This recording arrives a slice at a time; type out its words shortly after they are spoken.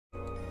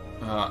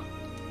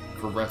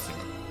progressing.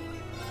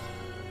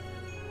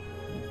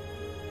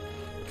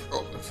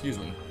 Oh, excuse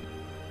me.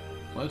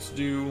 Let's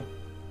do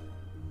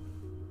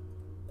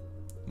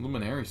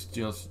Luminary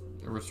steals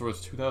restores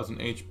 2000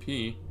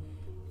 HP,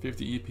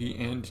 50 EP,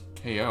 and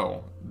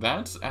KO.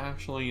 That's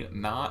actually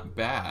not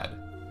bad,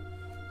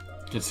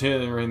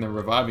 considering the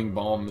reviving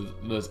balm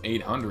does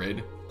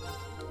 800,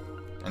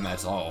 and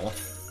that's all.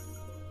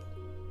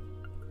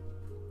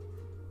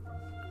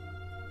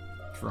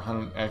 For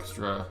 100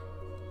 extra.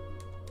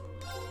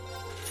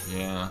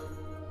 Yeah.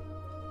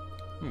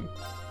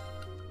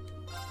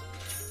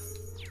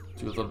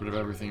 Do a little bit of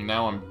everything.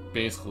 Now I'm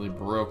basically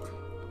broke.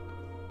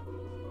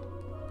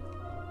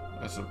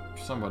 There's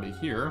somebody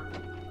here.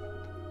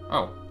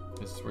 Oh,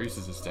 this is where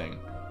Eustace is staying.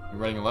 You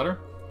writing a letter?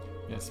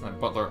 Yes, my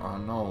butler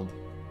Arnold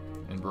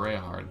in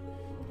Berehard.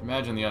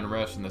 Imagine the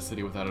unrest in the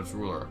city without its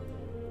ruler.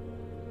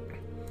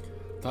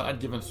 Thought I'd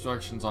give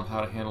instructions on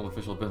how to handle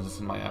official business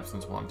in my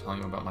absence while I'm telling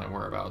you about my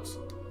whereabouts.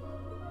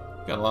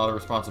 Got a lot of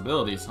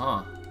responsibilities,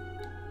 huh?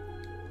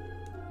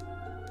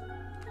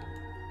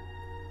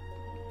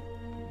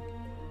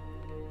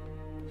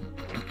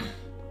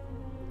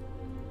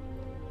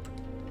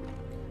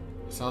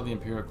 I saw the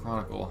Imperial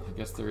Chronicle. I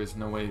guess there is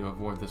no way to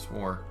avoid this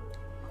war.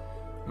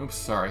 Oops,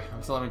 sorry.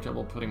 I'm still having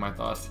trouble putting my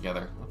thoughts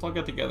together. Let's all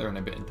get together in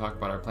a bit and talk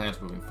about our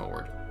plans moving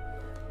forward.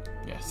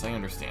 Yes, I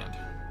understand.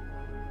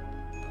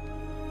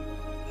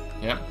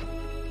 Yep.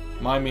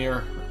 My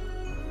mirror,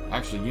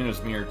 actually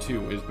Yuna's mirror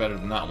too, is better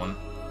than that one.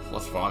 It's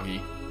less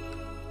foggy.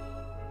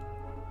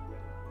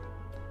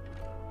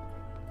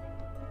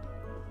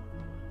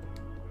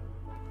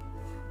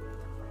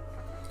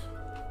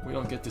 We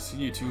don't get to see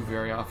you two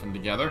very often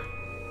together.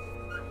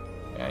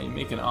 Yeah, you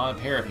make an odd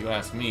pair if you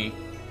ask me.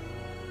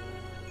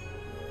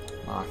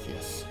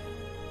 Marcus.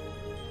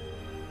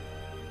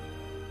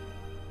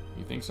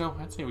 You think so?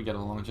 I'd say we get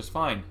along just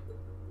fine.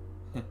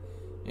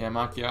 Yeah,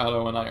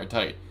 Macchiato and I are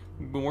tight.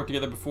 We've been working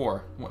together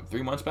before. What,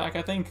 3 months back,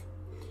 I think?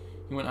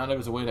 He went out of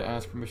his way to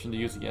ask permission to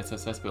use the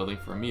SSS building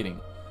for a meeting.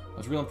 I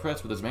was real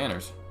impressed with his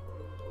manners.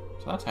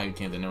 So that's how you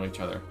came to know each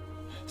other.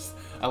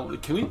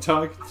 Can we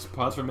talk, just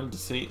pause for a minute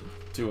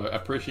to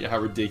appreciate how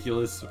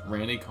ridiculous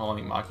Randy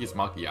calling Marcus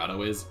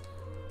Macchiato is?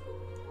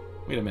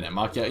 Wait a minute,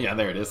 Macchiato? Yeah,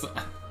 there it is.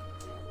 I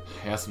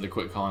asked him to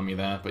quit calling me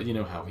that, but you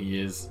know how he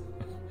is.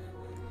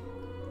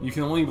 You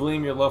can only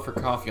blame your love for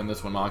coffee on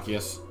this one,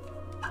 Marcus.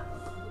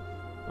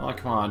 Oh,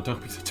 come on,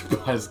 don't be such a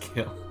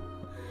buzzkill.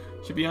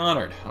 You should be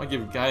honored. I don't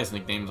give guys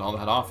nicknames all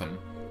that often.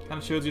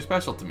 Kinda shows you're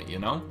special to me, you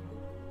know?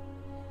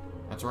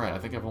 That's right, I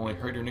think I've only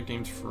heard your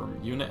nicknames from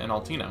Yuna and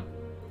Altina.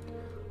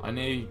 I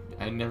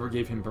never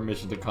gave him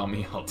permission to call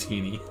me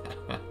Altini.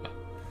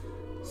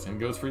 Same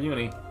goes for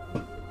Uni.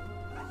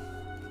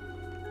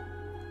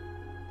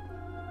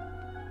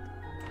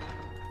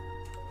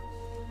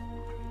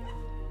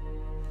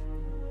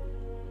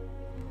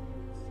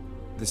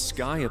 The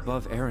sky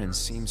above Erin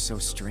seems so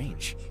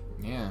strange.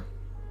 Yeah.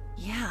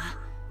 Yeah.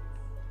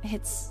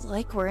 It's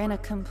like we're in a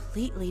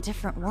completely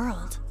different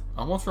world.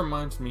 Almost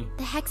reminds me.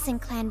 The Hexen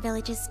clan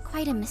village is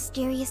quite a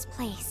mysterious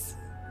place.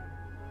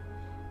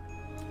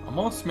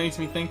 Almost makes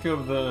me think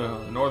of the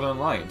Northern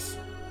Lights.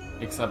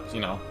 Except,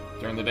 you know,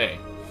 during the day.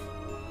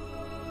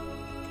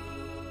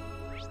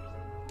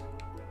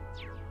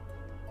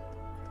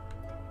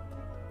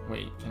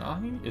 Wait, can I?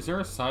 Is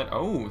there a side?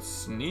 Oh,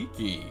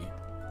 sneaky.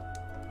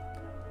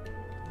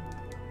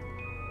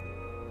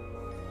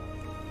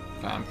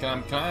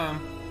 Come.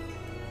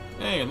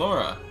 Hey,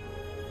 Laura.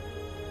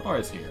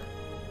 Laura's here.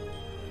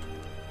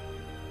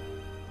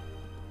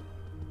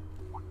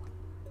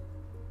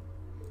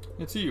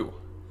 It's you.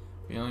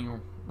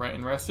 Feeling right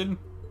and rested?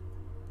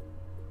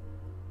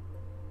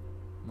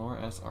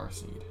 Laura S.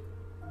 Arseed.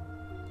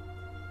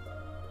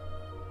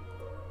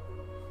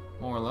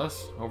 More or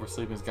less.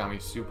 Oversleeping's got me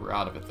super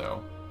out of it,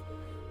 though.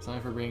 Sorry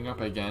for bringing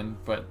up again,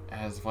 but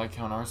as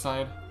Viscount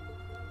Arseed?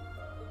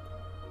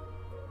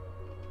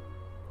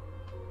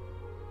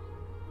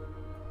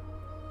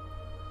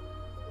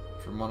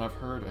 From what I've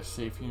heard, a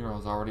safe funeral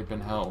has already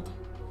been held.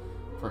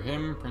 For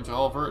him, Prince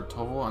Oliver,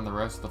 Toval, and the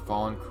rest of the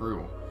fallen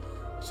crew.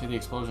 Say the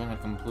explosion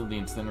had completely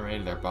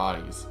incinerated their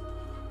bodies.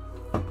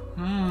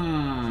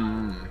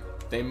 I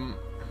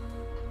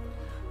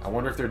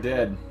wonder if they're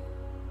dead.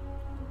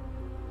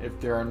 If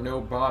there are no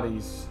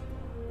bodies,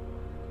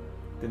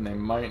 then they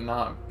might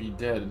not be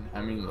dead.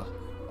 I mean,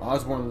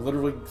 Osborne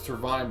literally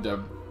survived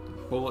a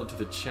bullet to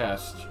the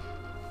chest.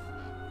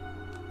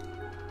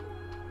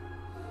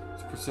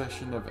 It's a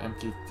procession of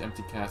empty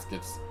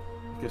caskets.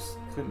 I just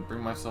couldn't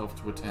bring myself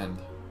to attend.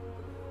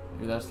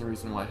 Maybe that's the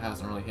reason why it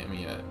hasn't really hit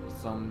me yet.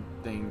 Some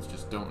things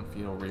just don't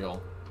feel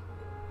real.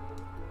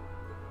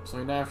 It's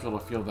only natural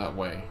to feel that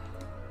way.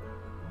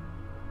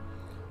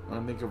 When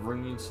I think of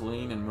Ringing,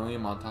 Celine, and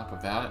William on top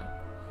of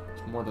that,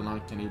 it's more than I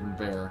can even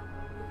bear.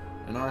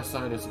 And our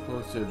side is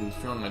supposed to be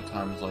shown at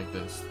times like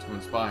this, to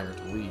inspire,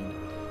 to lead.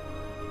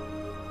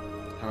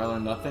 Have I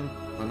learned nothing,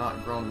 but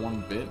not grown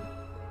one bit?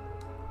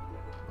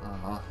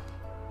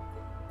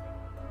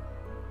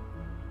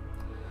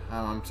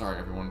 I'm sorry,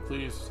 everyone.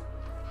 Please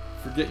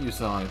Forget you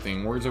saw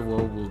anything. Words of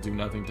woe will do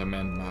nothing to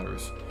mend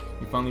matters.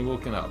 You've finally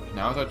woken up.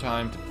 Now is our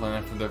time to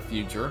plan for the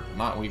future,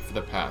 not wait for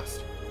the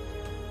past.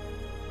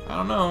 I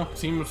don't know.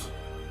 Seems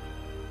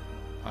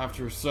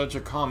after such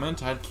a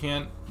comment, I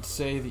can't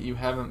say that you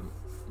haven't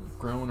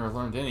grown or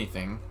learned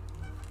anything.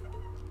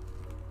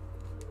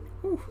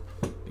 Whew.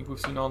 I think we've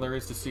seen all there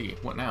is to see.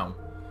 What now?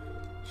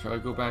 Shall I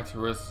go back to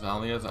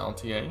Rosalia's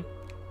LTA?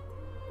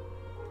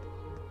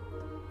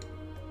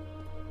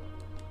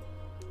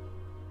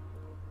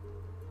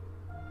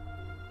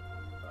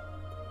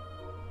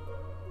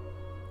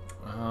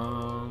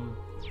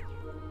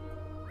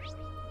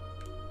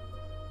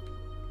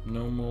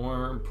 No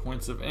more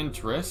points of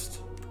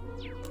interest.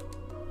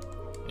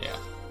 Yeah.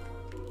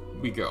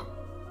 We go.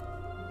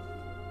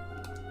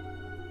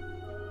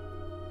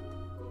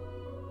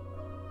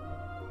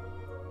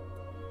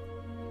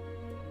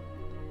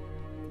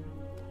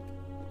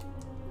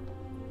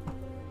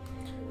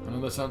 I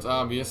know that sounds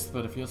obvious,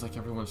 but it feels like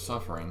everyone's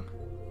suffering.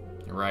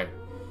 You're right.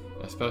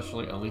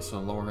 Especially Elisa,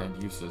 Laura,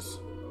 and Eustace.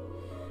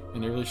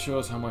 And it really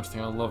shows how much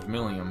they all love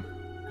Millium.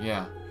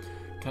 Yeah.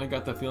 Kinda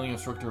got the feeling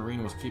Instructor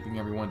Reen was keeping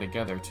everyone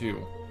together,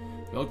 too.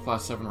 The old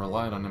Class 7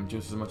 relied on him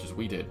just as much as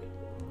we did.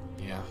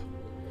 Yeah.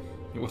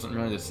 He wasn't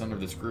really the center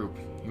of this group.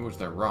 He was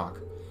their rock.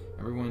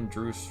 Everyone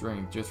drew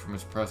strength just from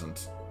his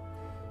presence.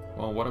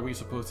 Well, what are we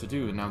supposed to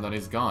do now that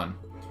he's gone?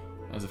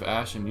 As if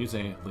Ash and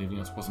Musse leaving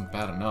us wasn't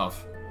bad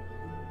enough.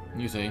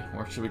 Musse,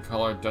 or should we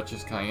call her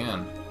Duchess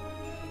Cayenne?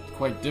 It's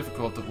quite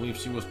difficult to believe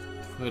she was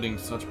putting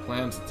such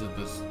plans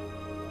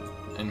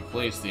in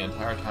place the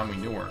entire time we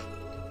knew her.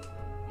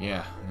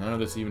 Yeah, none of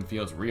this even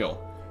feels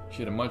real.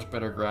 She had a much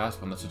better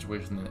grasp on the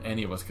situation than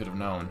any of us could have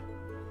known.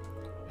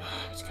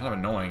 It's kind of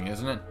annoying,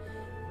 isn't it?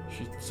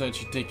 She said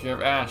she'd take care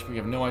of Ash, but we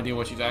have no idea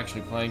what she's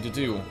actually planning to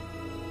do.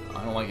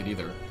 I don't like it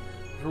either.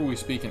 Before we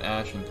speak in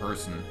Ash in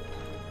person.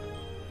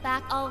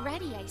 Back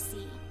already, I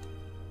see.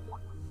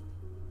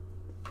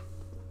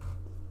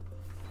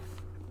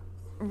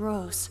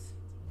 Rose.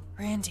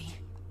 Randy.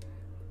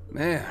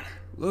 Man,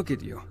 look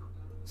at you.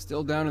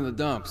 Still down in the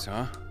dumps,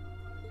 huh?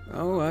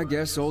 Oh, I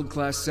guess old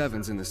Class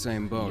 7's in the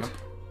same boat. Yep.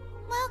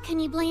 Well, can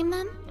you blame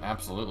them?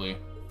 Absolutely.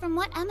 From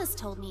what Emma's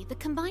told me, the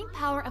combined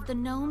power of the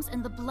gnomes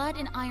and the blood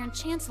and iron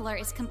chancellor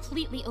is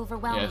completely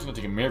overwhelming. Yeah, it's gonna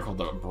take a miracle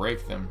to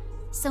break them.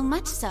 So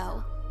much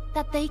so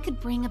that they could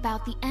bring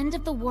about the end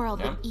of the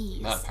world with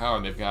ease. That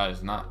power they've got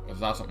is not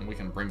something we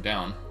can bring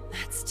down.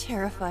 That's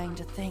terrifying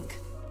to think.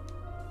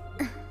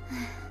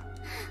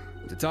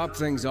 To top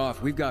things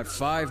off, we've got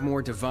 5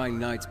 more Divine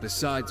Knights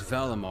besides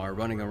Valimar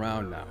running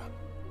around now.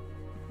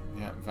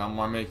 Yeah,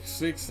 Valimar makes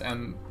 6,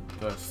 and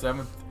the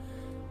 7th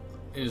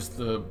is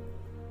the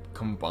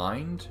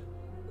combined?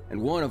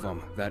 And one of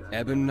them, that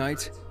Ebon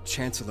Knight,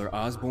 Chancellor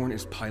Osborne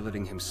is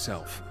piloting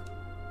himself.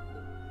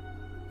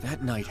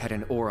 That knight had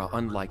an aura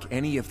unlike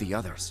any of the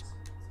others.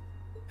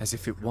 As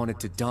if it wanted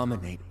to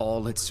dominate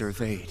all it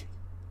surveyed.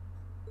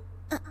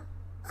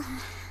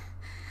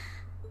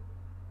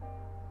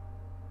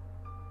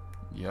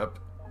 Yep,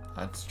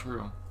 that's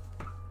true.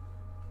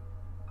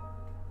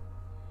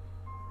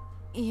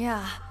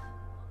 Yeah.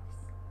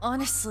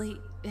 Honestly,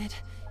 it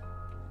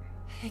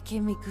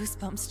gave me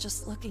goosebumps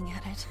just looking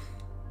at it.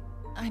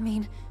 I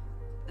mean,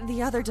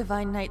 the other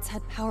Divine Knights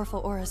had powerful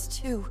auras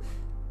too.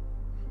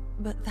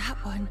 But that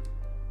one...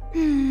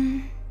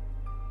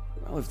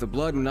 Well, if the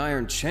Blood and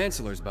Iron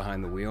Chancellor's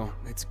behind the wheel,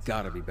 it's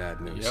gotta be bad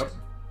news. Yep.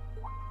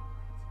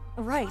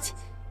 Right.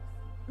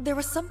 There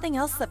was something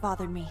else that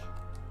bothered me.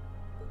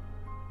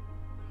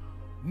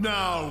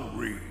 Now,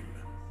 Reen,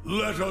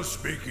 let us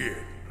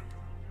begin.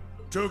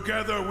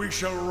 Together we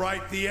shall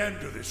write the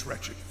end of this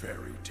wretched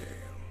fairy tale.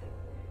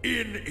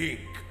 In ink,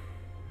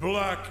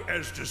 black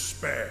as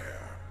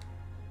despair.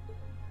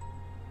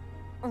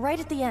 Right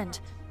at the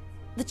end,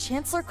 the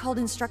Chancellor called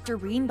Instructor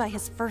Reen by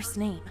his first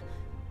name.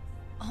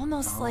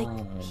 Almost like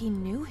he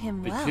knew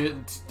him The well.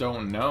 kids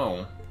don't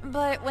know.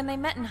 But when they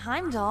met in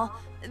Heimdall,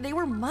 they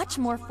were much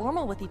more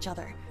formal with each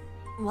other.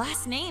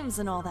 Last names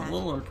and all that. I'm a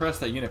little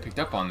impressed that Yuna picked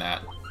up on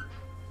that.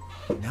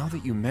 Now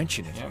that you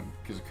mention it... Yeah,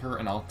 because Kurt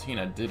and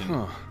Altina didn't.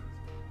 Huh.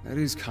 That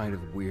is kind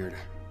of weird.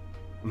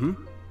 Hmm?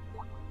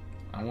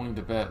 I'm willing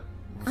to bet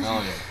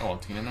Rosalia. Oh,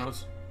 Altina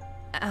knows?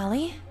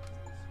 Allie?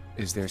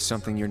 Is there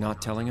something you're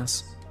not telling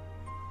us?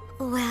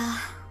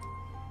 Well...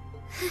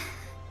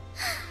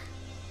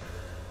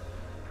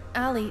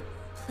 Allie,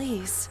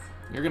 please.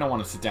 You're gonna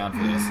want to sit down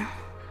for this.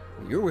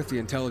 You're with the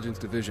Intelligence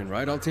Division,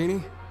 right,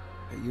 Altini?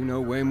 You know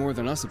way more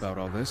than us about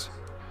all this.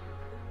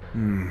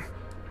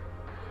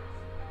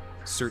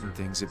 Certain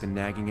things have been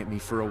nagging at me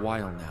for a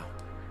while now.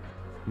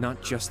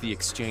 Not just the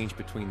exchange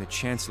between the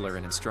Chancellor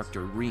and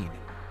Instructor Reen,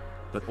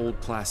 but old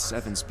Class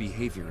 7's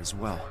behavior as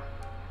well.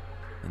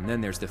 And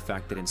then there's the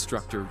fact that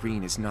Instructor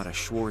Reen is not a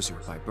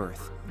Schwarzer by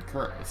birth.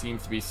 Kurt, it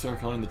seems to be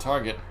circling the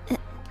target.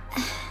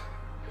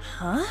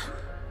 Huh?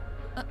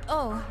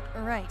 Oh,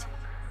 right.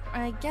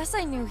 I guess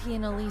I knew he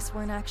and Elise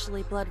weren't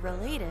actually blood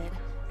related.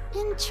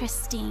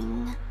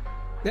 Interesting.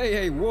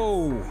 Hey,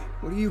 whoa!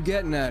 What are you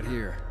getting at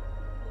here?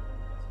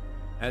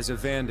 As a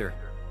Vander,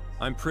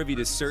 I'm privy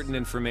to certain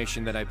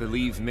information that I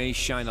believe may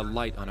shine a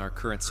light on our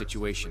current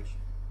situation.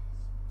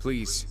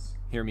 Please,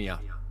 hear me out.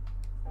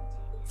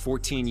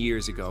 14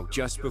 years ago,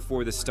 just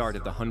before the start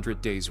of the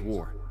 100 Days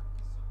War,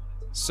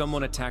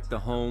 someone attacked the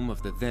home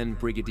of the then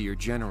Brigadier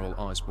General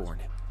Osborn.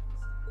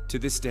 To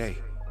this day,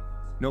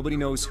 nobody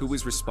knows who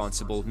was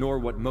responsible nor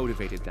what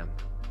motivated them,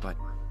 but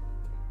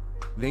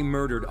they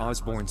murdered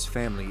Osborn's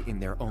family in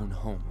their own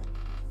home.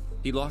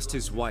 He lost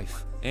his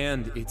wife,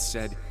 and, it's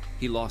said,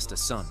 he lost a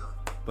son.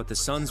 But the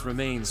son's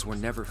remains were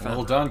never found.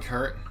 Well done,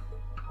 Kurt.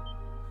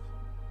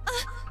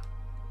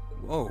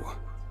 Whoa.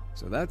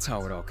 So that's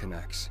how it all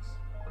connects.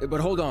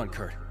 But hold on,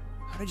 Kurt.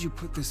 How did you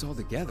put this all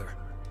together?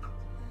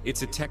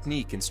 It's a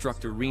technique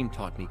Instructor Rean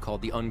taught me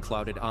called the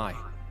Unclouded Eye.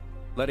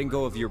 Letting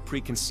go of your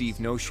preconceived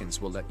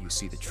notions will let you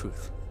see the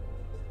truth.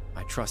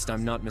 I trust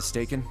I'm not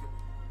mistaken?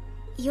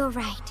 You're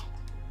right.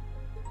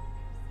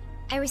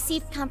 I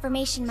received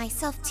confirmation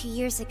myself 2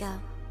 years ago,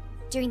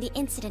 during the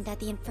incident at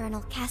the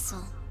Infernal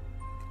Castle.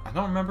 I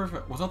don't remember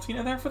if was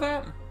Altina there for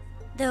that?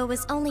 Though it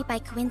was only by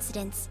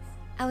coincidence,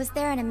 I was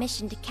there on a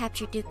mission to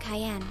capture Duke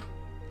Cayenne.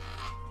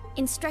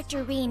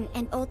 Instructor Rean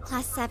and Old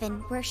Class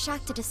 7 were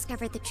shocked to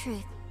discover the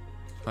truth.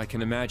 I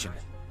can imagine.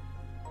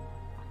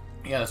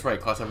 Yeah, that's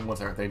right. Class 7 was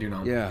there. They do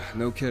know. Yeah,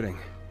 no kidding.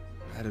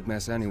 That'd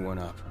mess anyone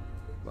up.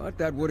 But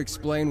that would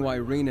explain why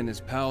Rean and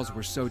his pals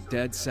were so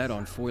dead set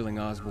on foiling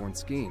Osborn's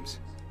schemes.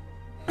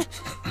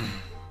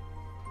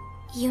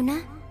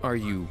 Yuna? Are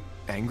you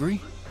angry?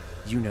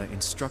 Yuna,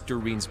 Instructor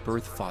Rean's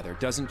birth father,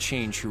 doesn't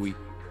change who he...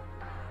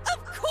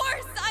 Of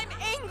course I'm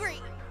angry!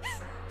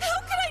 How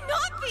could I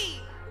not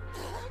be?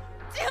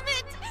 Damn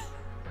it!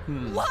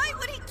 Why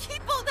would he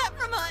keep all that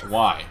from us?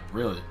 Why?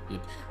 Really?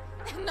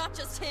 And not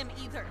just him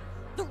either.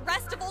 The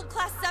rest of Old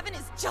Class 7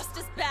 is just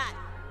as bad.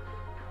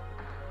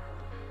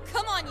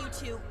 Come on, you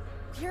two.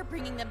 We're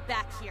bringing them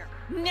back here.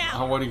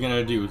 Now! What are you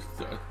gonna do?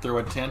 Throw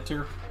a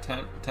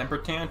temper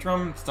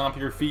tantrum? Stomp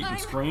your feet and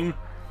scream?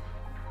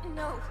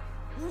 No.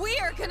 We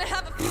are gonna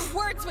have a few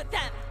words with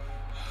them!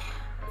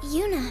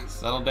 Yuna.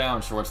 Settle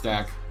down, short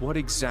stack. What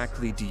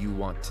exactly do you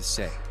want to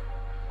say?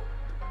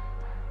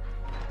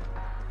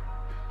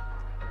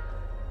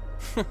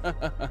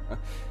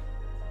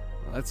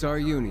 That's our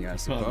uni, I I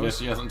guess suppose.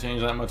 she hasn't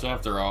changed that much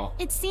after all.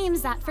 It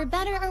seems that for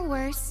better or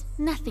worse,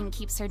 nothing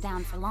keeps her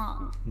down for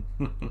long.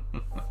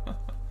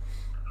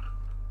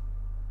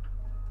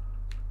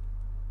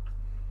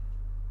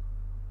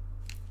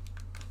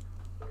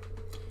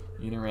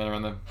 Yuna ran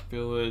around the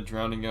village,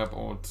 rounding up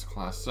Old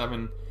Class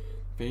 7.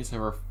 Face of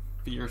her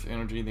fierce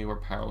energy they were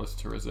powerless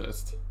to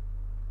resist.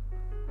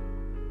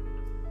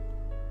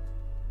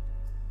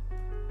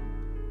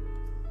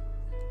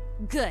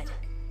 Good.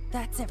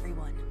 That's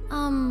everyone.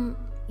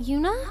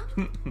 Yuna?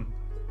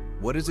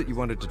 What is it you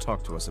wanted to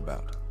talk to us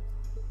about?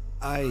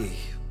 I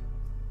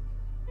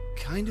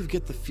kind of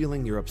get the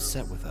feeling you're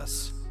upset with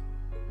us.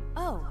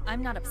 Oh,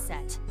 I'm not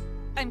upset.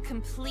 I'm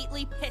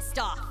completely pissed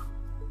off.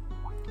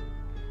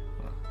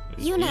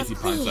 Yuna, Easy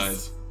pint please.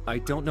 size. I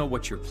don't know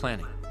what you're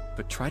planning,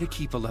 but try to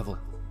keep a level.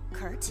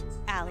 Kurt,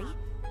 Allie,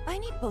 I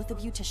need both of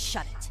you to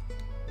shut it.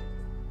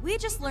 We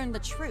just learned the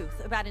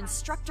truth about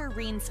Instructor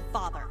Rean's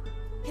father.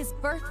 His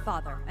birth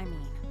father, I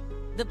mean.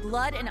 The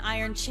Blood and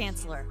Iron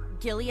Chancellor,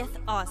 Gileath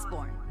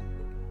Osborn.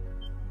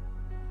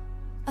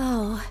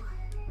 Oh.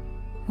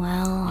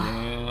 Well...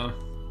 Yeah.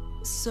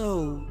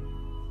 So...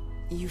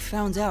 you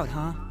found out,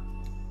 huh?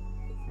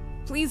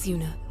 Please,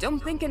 Yuna,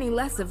 don't think any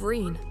less of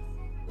Rean.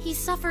 He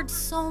suffered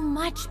so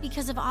much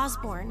because of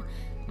Osborn.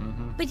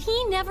 But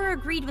he never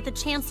agreed with the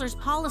Chancellor's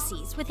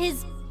policies, with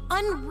his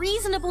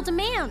unreasonable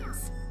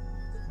demands.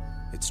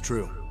 It's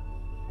true.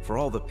 For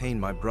all the pain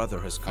my brother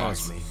has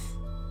caused Facts. me,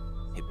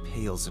 it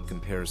pales in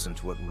comparison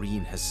to what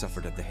Rean has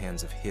suffered at the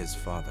hands of his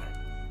father.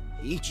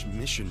 Each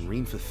mission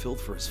Rean fulfilled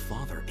for his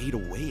father ate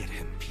away at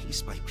him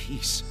piece by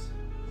piece,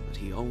 but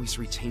he always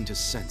retained his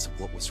sense of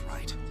what was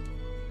right.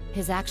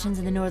 His actions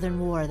in the Northern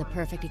War are the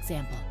perfect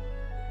example.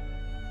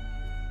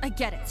 I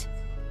get it.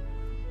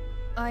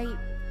 I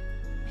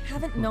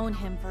haven't known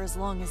him for as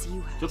long as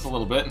you have. Just a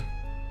little bit.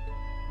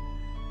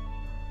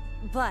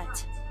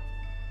 But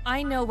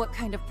I know what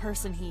kind of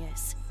person he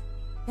is.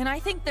 And I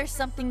think there's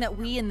something that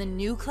we in the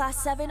new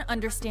Class 7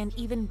 understand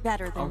even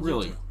better than Oh,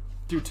 really? you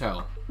Do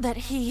tell.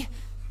 do.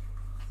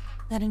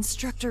 That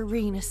Instructor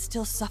Rean is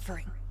still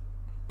suffering.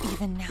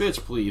 Even now. Bitch,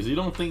 please. You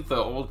don't think the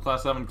Old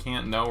Class 7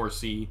 can't know or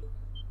see?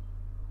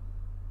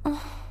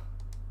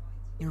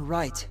 You're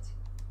right.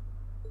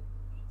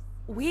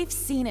 We've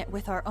seen it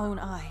with our own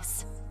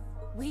eyes.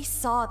 We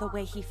saw the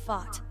way he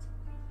fought.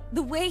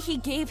 The way he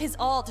gave his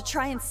all to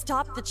try and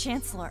stop the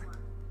Chancellor.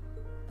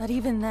 But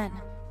even then,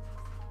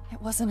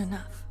 it wasn't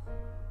enough.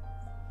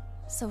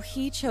 So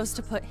he chose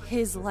to put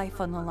his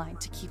life on the line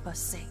to keep us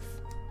safe.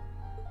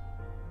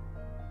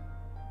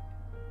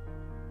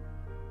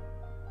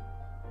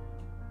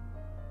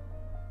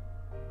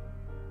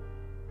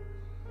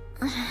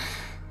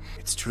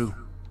 It's true.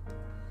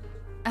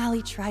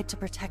 Allie tried to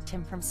protect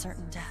him from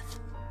certain death.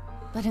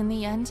 But in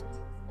the end,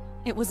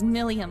 it was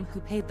Milliam who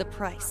paid the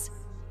price.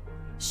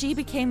 She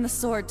became the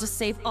sword to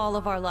save all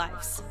of our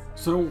lives.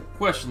 So,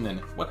 question then.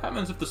 What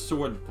happens if the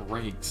sword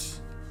breaks?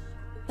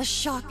 The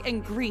shock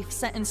and grief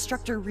sent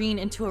Instructor Reen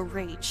into a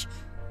rage.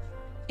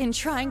 In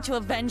trying to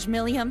avenge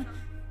Milliam,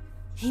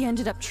 he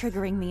ended up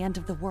triggering the end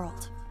of the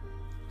world.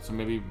 So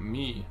maybe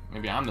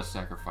I'm the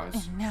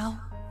sacrifice. And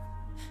now,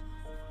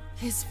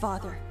 his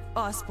father,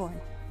 Osborn,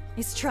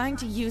 is trying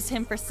to use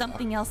him for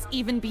something else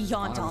even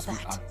beyond all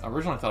that. I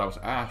originally thought it was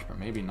Ash, but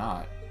maybe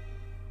not.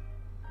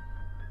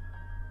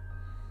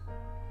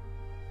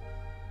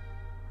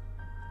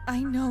 I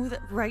know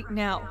that right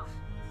now,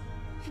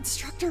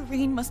 Instructor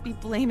Reen must be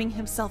blaming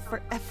himself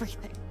for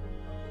everything.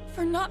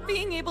 For not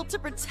being able to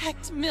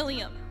protect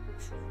Milliam.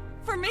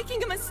 For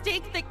making a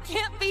mistake that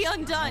can't be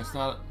undone. It's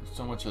not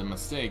so much a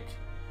mistake.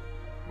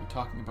 We're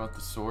talking about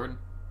the sword.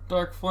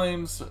 Dark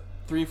Flames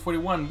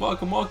 341,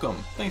 welcome.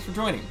 Thanks for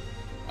joining.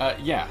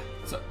 Yeah.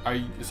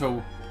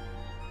 So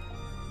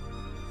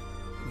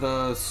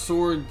the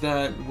sword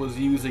that was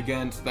used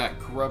against that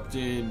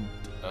corrupted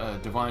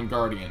Divine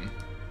Guardian.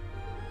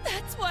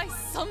 That's why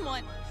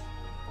someone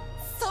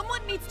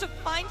needs to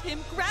find him,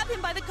 grab him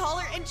by the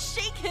collar, and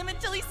shake him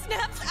until he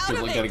snaps out of it.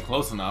 Feels like getting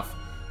close enough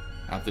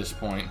at this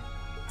point.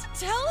 To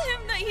tell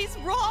him that he's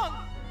wrong.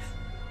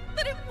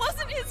 That it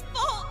wasn't his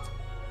fault.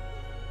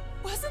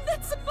 Wasn't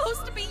that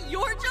supposed to be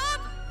your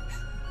job?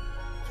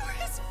 You're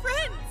his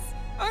friends,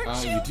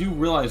 aren't you? You do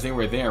realize they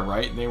were there,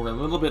 right? They were a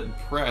little bit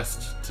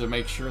pressed to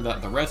make sure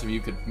that the rest of you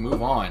could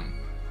move on.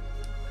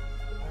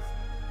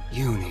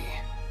 Uni.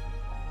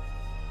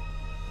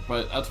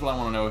 But that's what I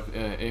want to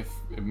know, if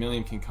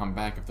Milliam can come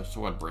back if the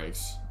sword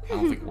breaks. I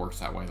don't think it works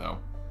that way, though.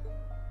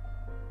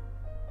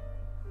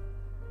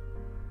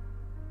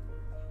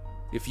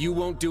 If you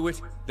won't do it,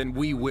 then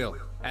we will,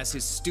 as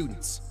his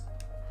students.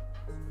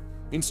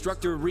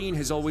 Instructor Reen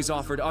has always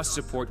offered us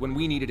support when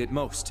we needed it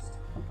most.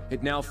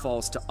 It now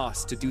falls to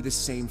us to do the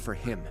same for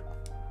him.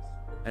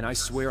 And I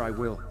swear I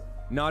will.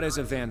 Not as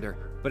a Vander,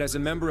 but as a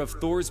member of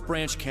Thor's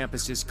branch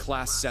campus's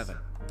Class 7.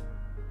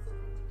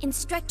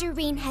 Instructor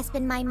Reen has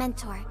been my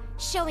mentor,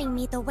 showing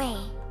me the way.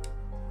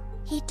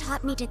 He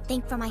taught me to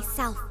think for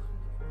myself,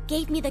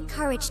 gave me the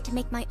courage to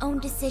make my own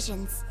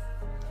decisions,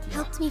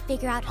 helped me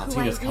figure out who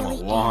I really am. Altina's come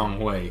a long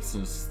way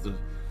since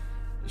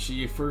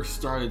she first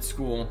started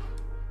school.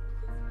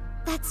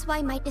 That's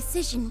why my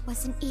decision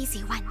was an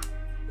easy one.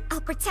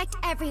 I'll protect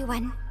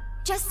everyone,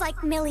 just like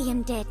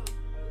Milliam did.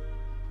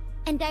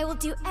 And I will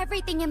do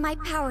everything in my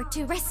power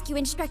to rescue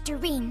Instructor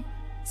Reen,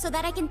 so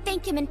that I can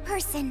thank him in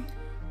person.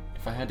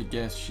 If I had to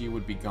guess, she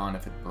would be gone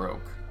if it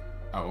broke.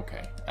 Oh,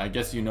 okay. I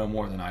guess you know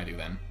more than I do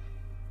then.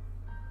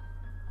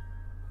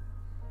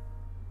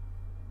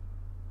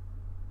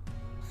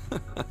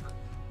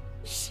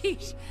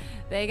 Sheesh,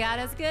 they got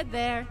us good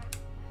there.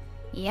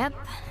 Yep,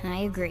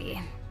 I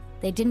agree.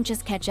 They didn't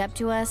just catch up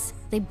to us,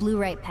 they blew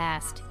right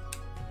past.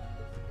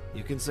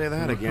 You can say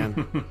that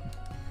again.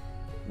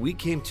 We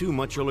came to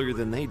much earlier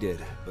than they did,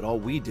 but all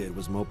we did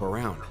was mope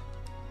around.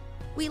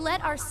 We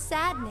let our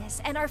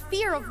sadness and our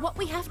fear of what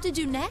we have to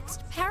do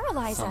next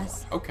paralyze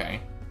us. Okay.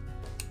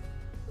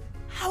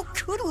 How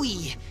could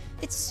we?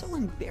 It's so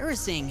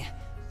embarrassing.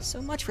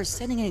 So much for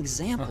setting an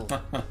example.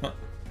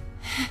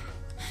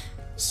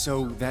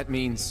 So that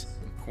means...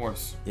 Of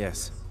course.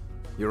 Yes.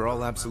 You're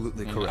all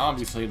absolutely correct.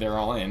 Obviously they're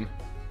all in.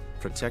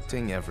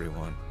 Protecting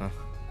everyone, huh?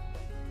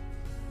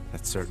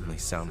 That certainly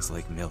sounds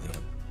like Milliam.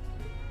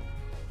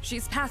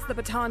 She's passed the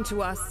baton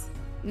to us.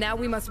 Now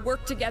we must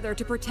work together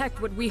to protect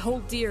what we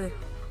hold dear.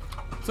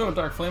 So,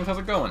 Dark Flames, how's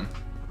it going?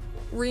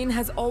 Reen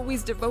has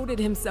always devoted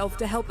himself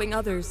to helping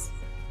others.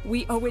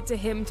 We owe it to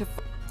him to...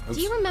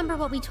 Do you remember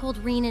what we told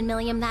Reen and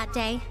Milliam that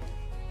day?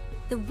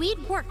 That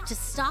we'd work to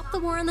stop the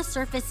war on the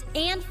surface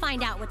and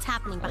find out what's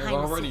happening behind the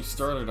scenes. We've already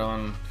started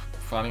on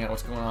finding out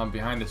what's going on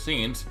behind the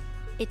scenes.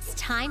 It's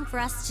time for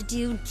us to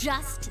do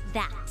just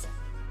that.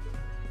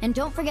 And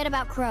don't forget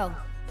about Crow.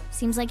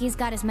 Seems like he's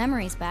got his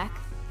memories back.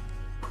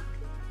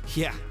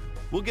 Yeah,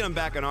 we'll get him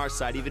back on our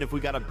side even if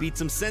we gotta beat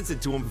some sense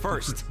into him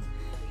first.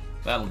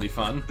 That'll be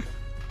fun.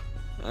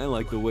 I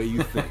like the way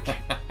you think.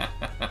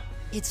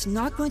 It's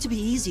not going to be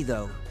easy,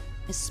 though.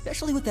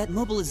 Especially with that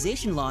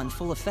mobilization law in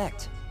full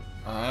effect.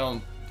 I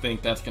don't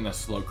think that's gonna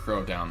slow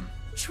Crow down.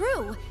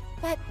 True,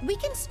 but we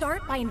can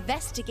start by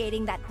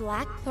investigating that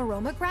black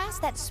pleroma grass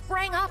that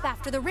sprang up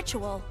after the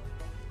ritual.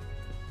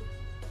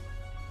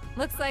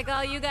 Looks like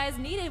all you guys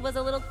needed was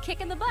a little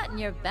kick in the butt and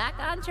you're back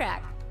on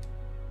track.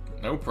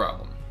 No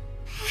problem.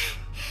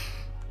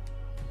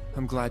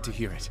 I'm glad to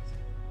hear it.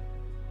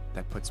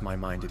 That puts my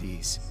mind at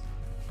ease.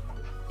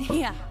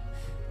 Yeah.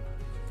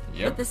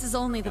 Yep. But this is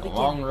only the beginning.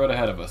 A long road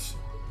ahead of us.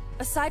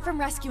 Aside from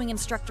rescuing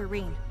Instructor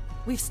Reen,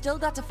 we've still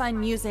got to find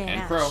Musse and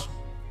Ash. Crow.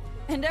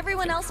 And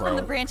everyone And else Crow. from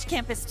the branch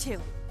campus, too.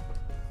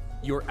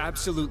 You're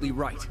absolutely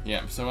right.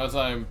 Yeah, so as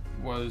I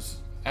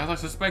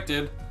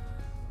suspected,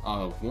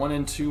 1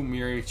 and 2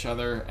 mirror each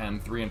other,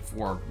 and 3 and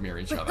 4 mirror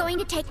each We're other. going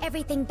to take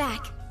everything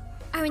back.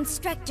 Our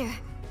instructor,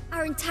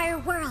 our entire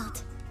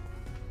world.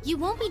 You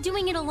won't be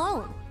doing it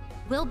alone.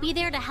 We'll be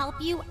there to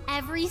help you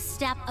every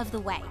step of the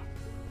way.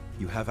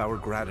 You have our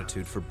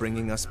gratitude for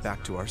bringing us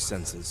back to our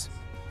senses.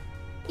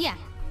 Yeah,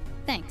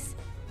 thanks.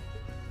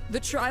 The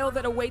trial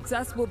that awaits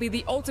us will be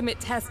the ultimate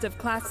test of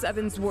Class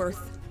 7's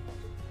worth.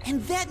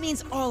 And that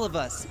means all of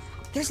us.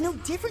 There's no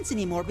difference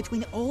anymore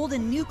between old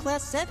and new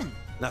Class 7.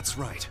 That's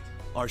right.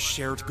 Our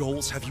shared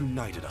goals have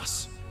united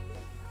us.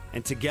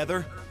 And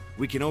together,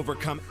 we can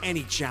overcome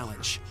any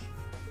challenge.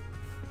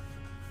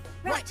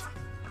 Right!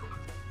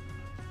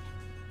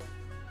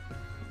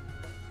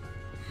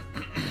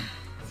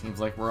 Seems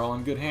like we're all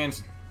in good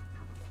hands.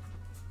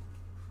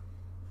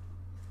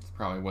 It's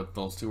probably what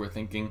those two were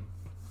thinking.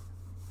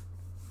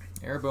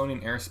 Airborne in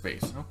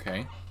airspace.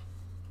 Okay.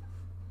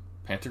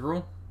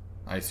 Pantagruel?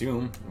 I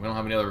assume. We don't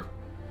have any other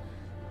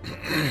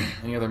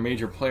any other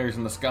major players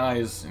in the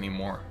skies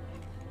anymore.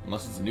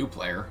 Unless it's a new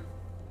player.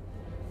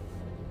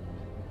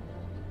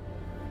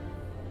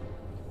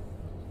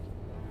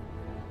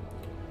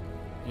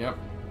 Yep.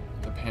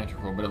 The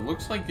Pantagruel. But it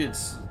looks like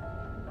it's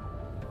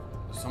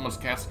someone's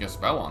casting a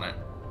spell on it.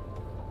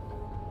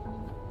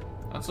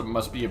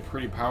 Must be a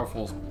pretty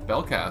powerful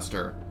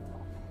spellcaster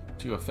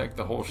to affect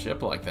the whole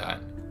ship like that.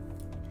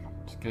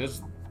 Because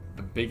it's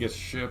the biggest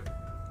ship,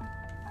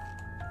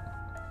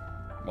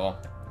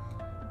 well,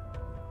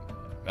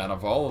 out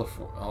of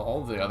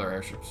all the other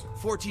airships.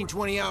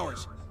 1420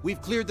 hours.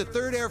 We've cleared the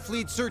 3rd Air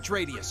Fleet search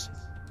radius.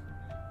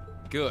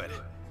 Good.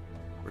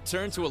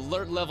 Return to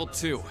alert level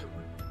 2.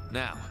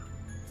 Now,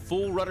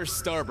 full rudder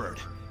starboard.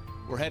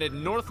 We're headed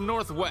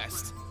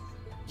north-northwest.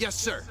 Yes,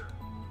 sir.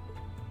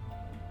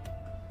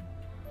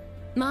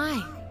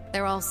 My,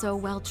 they're all so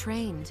well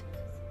trained.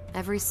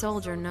 Every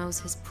soldier knows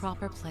his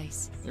proper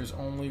place. There's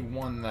only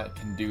one that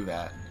can do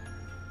that.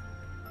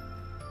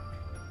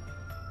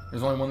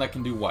 There's only one that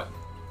can do what?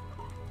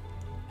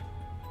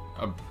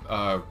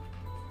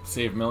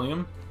 Save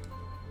Millium?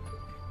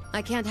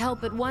 I can't help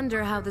but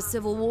wonder how the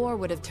Civil War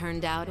would have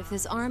turned out if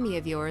this army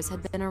of yours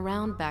had been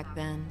around back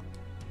then.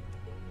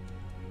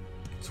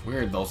 It's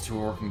weird those two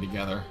are working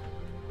together.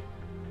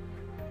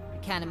 I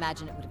can't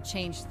imagine it would have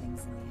changed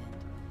things in the end.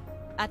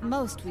 At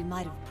most, we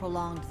might have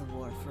prolonged the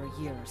war for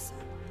a year or so.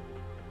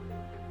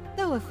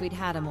 Though if we'd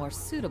had a more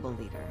suitable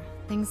leader,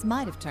 things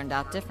might have turned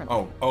out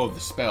differently. Oh, the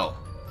spell.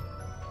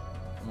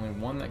 Only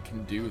one that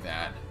can do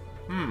that.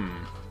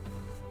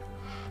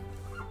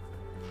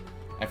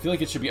 I feel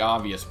like it should be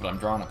obvious, but I'm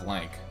drawing a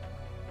blank.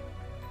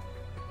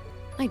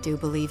 I do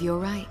believe you're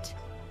right.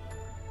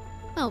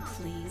 Oh,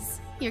 please.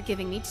 You're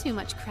giving me too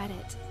much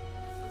credit.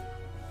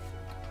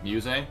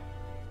 Musse?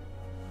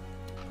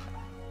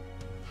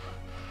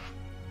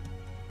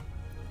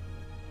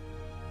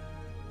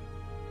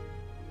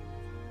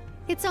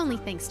 It's only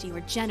thanks to your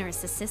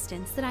generous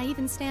assistance that I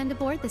even stand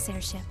aboard this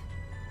airship.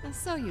 And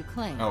so you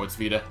claim. Oh, it's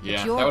Vita.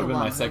 Yeah, that would have been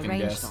my second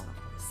guess.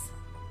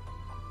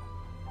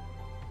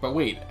 But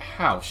wait,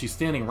 how? She's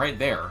standing right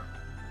there.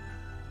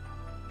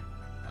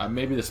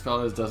 Maybe the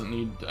spell doesn't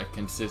need a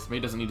maybe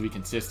it doesn't need to be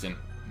consistent.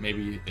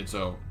 Maybe it's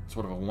a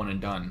sort of a one and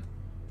done.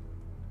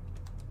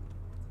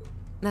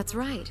 That's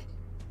right.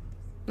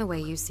 The way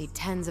you see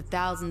tens of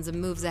thousands of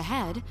moves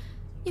ahead,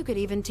 you could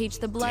even teach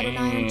the Blood and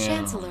Iron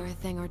Chancellor a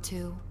thing or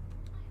two.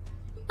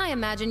 I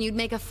imagine you'd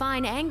make a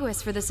fine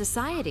Anguis for the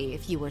Society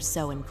if you were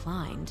so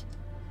inclined.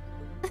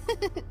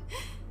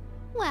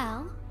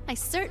 Well, I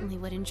certainly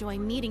would enjoy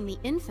meeting the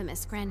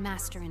infamous Grand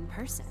Master in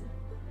person.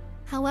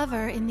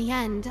 However, in the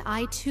end,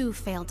 I too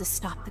failed to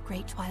stop the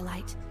Great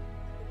Twilight.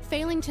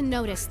 Failing to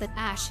notice that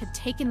Ash had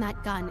taken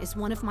that gun is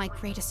one of my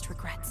greatest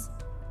regrets.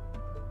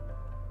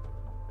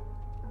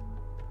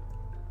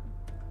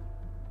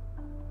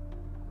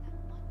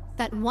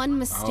 That one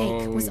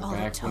mistake was all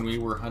it took. Back when we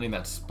were hunting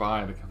that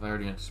spy, the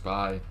Cavalarian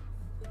spy.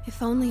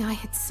 If only I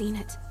had seen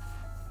it,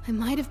 I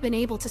might have been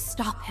able to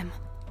stop him.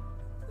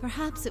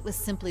 Perhaps it was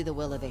simply the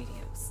will of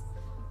Adios.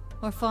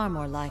 Or far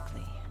more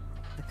likely,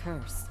 the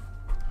curse.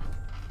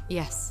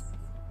 Yes.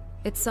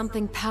 It's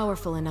something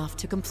powerful enough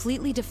to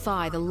completely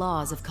defy the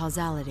laws of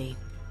causality.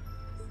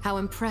 How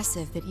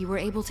impressive that you were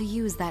able to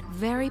use that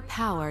very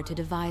power to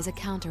devise a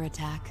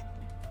counterattack.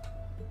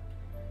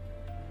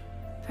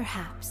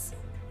 Perhaps.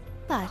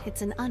 But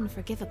it's an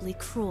unforgivably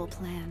cruel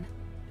plan.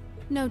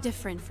 No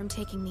different from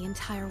taking the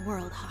entire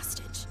world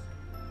hostage.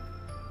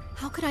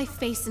 How could I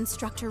face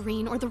Instructor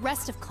Reen or the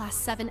rest of Class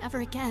 7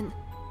 ever again?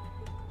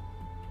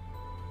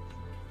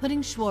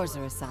 Putting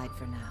Schwarzer aside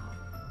for now,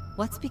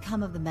 what's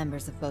become of the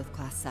members of both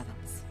Class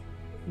 7s?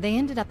 They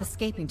ended up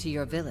escaping to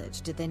your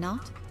village, did they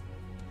not?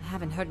 I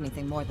haven't heard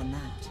anything more than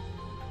that.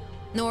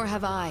 Nor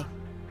have I.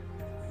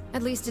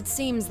 At least it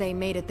seems they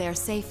made it there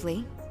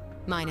safely.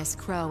 Minus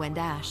Crow and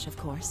Ash, of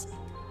course.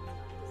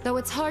 Though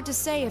it's hard to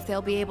say if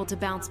they'll be able to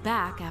bounce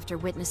back after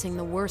witnessing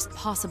the worst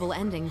possible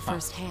ending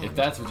firsthand. If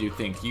that's what you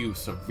think, you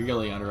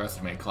severely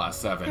underestimate Class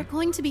 7. They're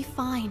going to be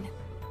fine.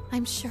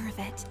 I'm sure of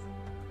it.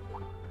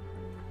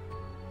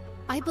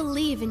 I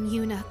believe in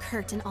Yuna,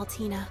 Kurt, and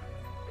Altina.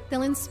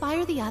 They'll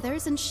inspire the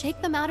others and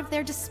shake them out of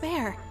their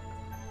despair.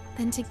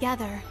 Then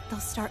together, they'll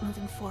start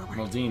moving forward.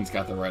 Well, Dean's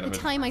got the right of it. The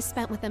time I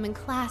spent with them in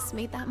class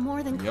made that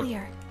more than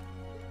clear.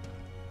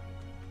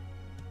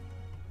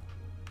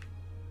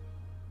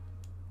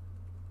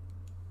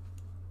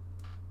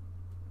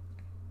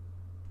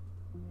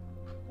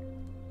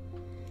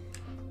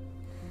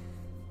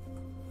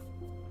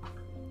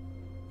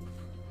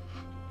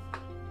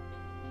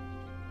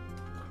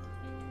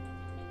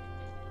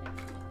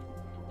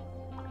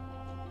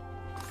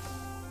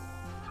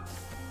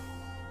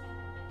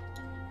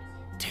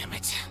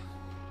 it.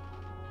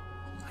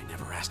 I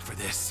never asked for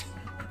this.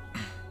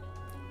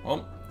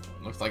 Well,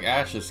 looks like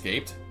Ash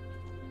escaped.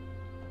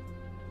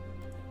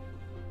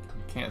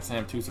 Can't say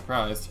I'm too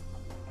surprised.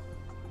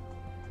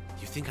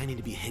 You think I need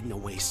to be hidden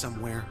away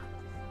somewhere?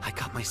 I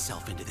got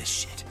myself into this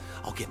shit.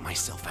 I'll get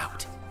myself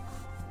out.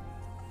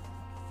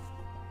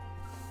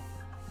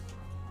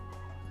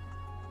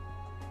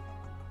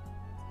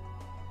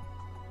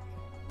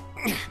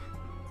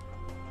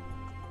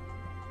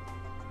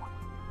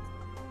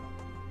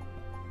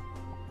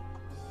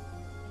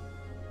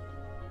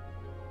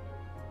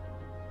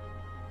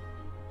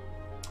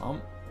 Oh,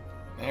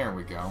 there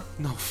we go.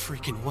 No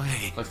freaking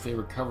way. Looks like they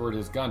recovered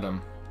his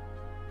Gundam.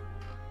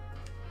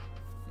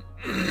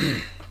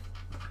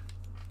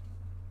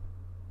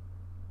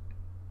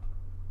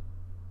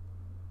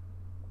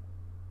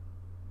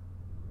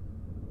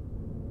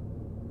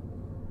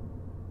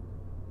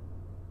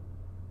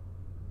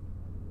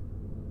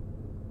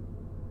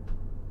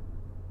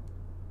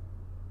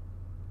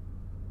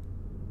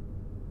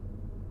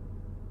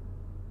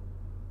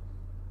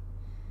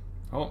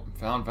 Oh,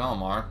 found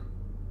Valmar.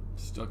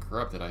 Still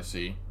corrupted, I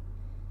see.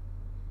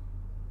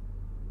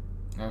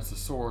 There's the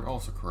sword,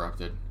 also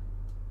corrupted.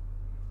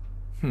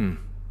 Freaking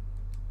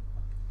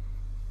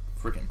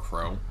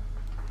crow.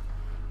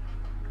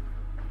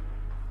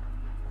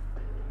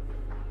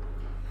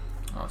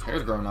 Oh, his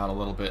hair's growing out a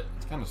little bit.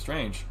 It's kind of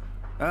strange.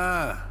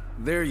 Ah,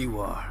 there you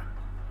are.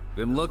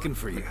 Been looking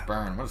for you.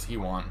 Burn, what does he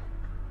want?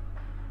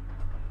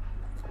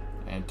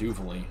 And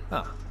Duvalie.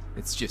 Oh,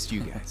 it's just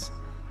you guys.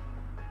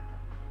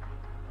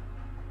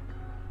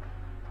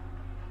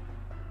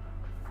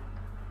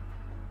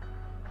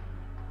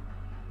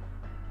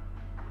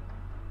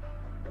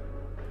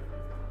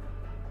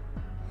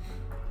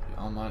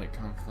 Almighty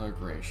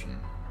conflagration.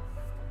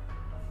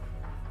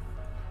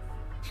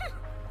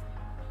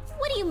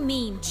 What do you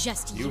mean,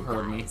 just you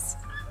heard guys?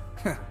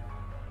 me.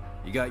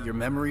 You got your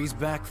memories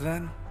back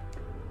then?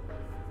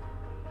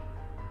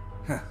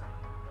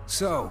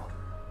 So,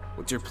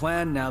 what's your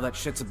plan now that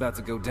shit's about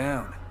to go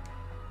down?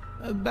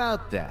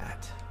 About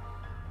that.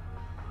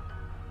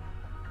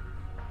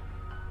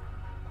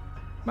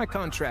 My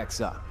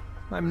contract's up.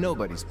 I'm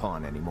nobody's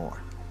pawn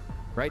anymore.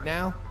 Right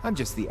now, I'm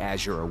just the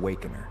Azure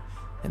Awakener,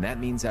 and that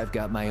means I've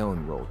got my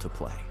own role to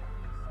play.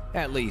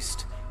 At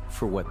least,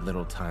 for what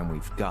little time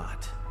we've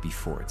got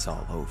before it's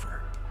all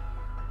over.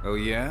 Oh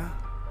yeah?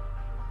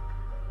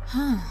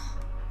 Huh.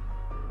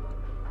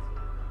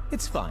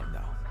 It's fine, though.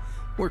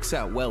 Works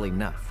out well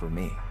enough for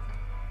me.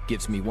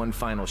 Gives me one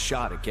final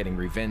shot at getting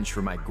revenge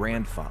for my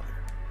grandfather.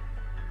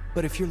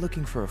 But if you're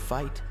looking for a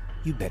fight,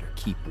 you better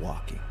keep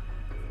walking.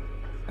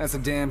 That's a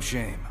damn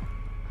shame.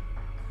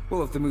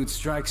 Well, if the mood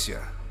strikes you,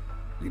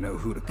 you know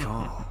who to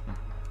call.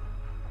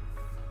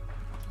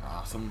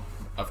 Awesome.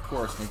 Of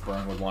course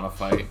McBurn would want to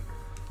fight.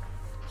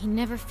 He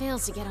never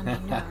fails to get on my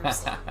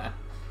nerves.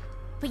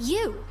 But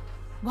you,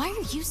 why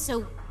are you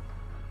so...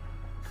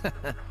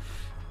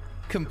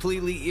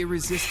 Completely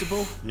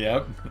irresistible?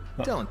 Yep.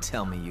 Don't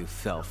tell me you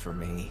fell for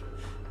me.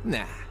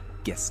 Nah,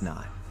 guess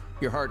not.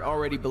 Your heart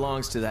already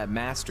belongs to that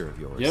master of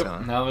yours, yep, huh?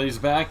 Now that he's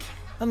back.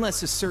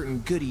 Unless a certain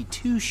goody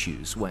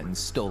two-shoes went and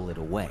stole it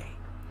away.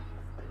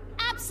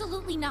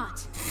 Absolutely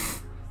not.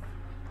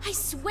 I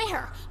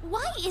swear,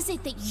 why is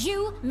it that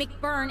you,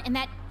 McBurn, and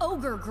that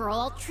ogre girl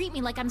all treat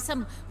me like I'm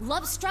some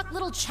love-struck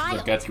little child?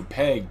 Look, got you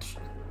pegged.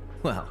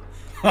 Well,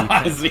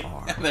 see,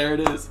 there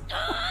it is.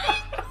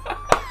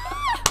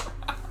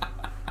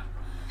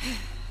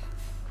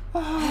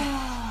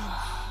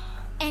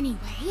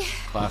 Anyway.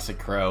 Classic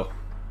Crow.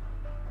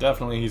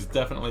 Definitely, he's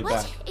definitely what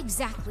back. What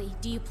exactly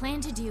do you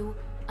plan to do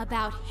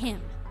about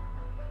him?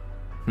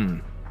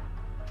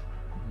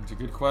 It's a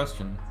good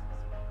question.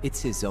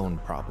 It's his own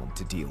problem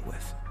to deal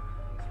with.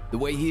 The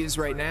way he is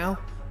right now,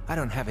 I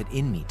don't have it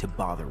in me to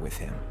bother with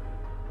him.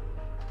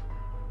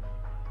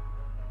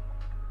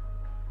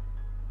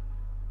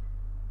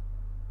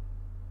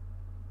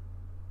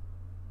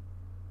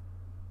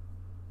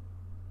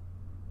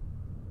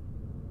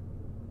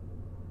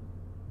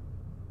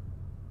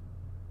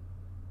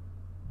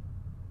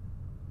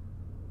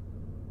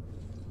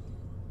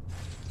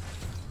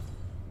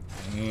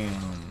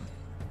 Damn.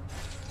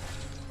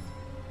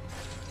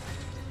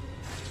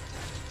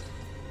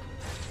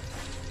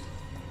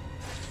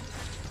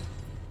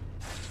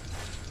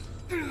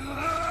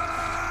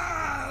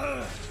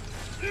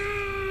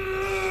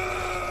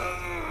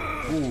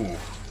 Ooh.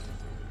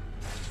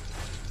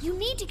 You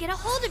need to get a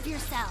hold of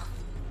yourself.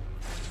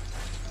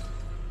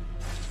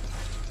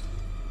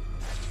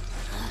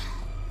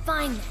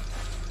 Fine then.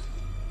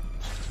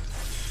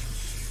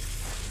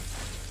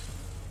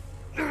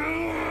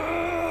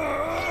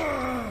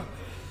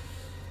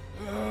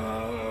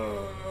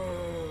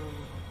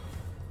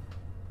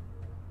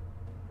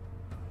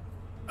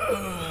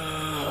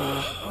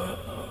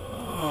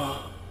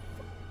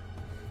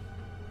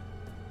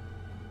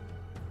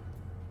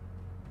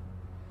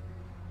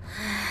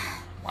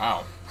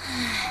 Wow.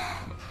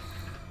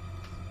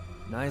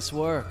 Nice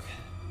work.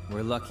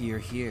 We're lucky you're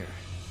here.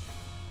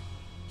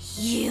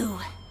 You.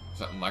 Is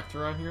that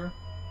Lecter right here?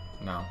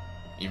 No.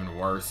 even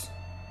worse.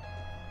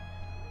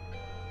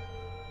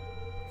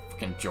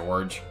 Fucking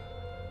George.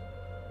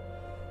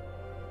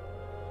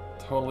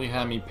 Totally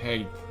had me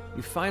pegged.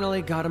 You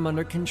finally got him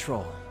under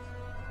control.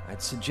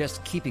 I'd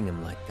suggest keeping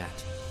him like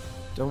that.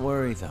 Don't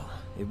worry, though.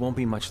 It won't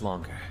be much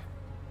longer.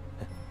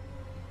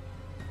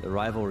 The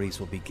rivalries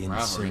will begin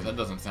soon. That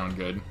doesn't sound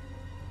good.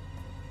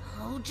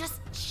 Oh, just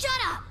shut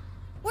up!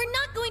 We're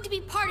not going to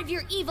be part of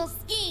your evil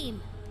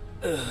scheme!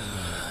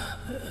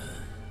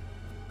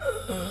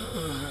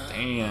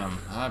 Damn,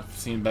 I've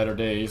seen better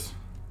days.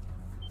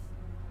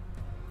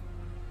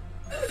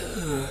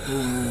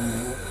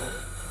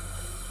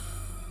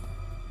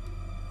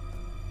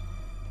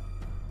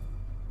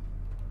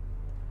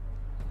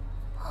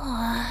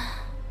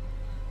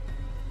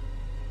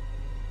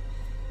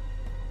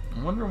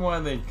 I wonder why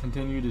they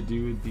continue to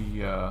do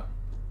the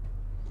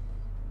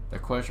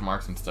question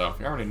marks and stuff.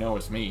 You already know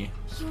it's me.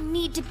 You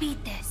need to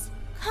beat this.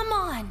 Come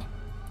on!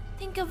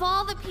 Think of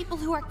all the people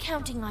who are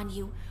counting on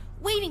you,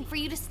 waiting for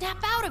you to snap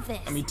out of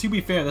this. I mean, to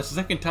be fair, that's the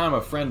second time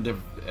a friend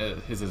of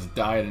his has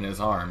died in his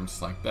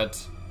arms. Like,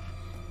 that's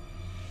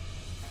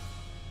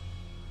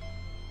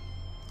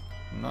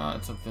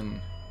not something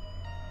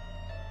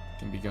that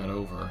can be got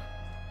over.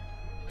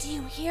 Do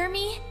you hear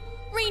me?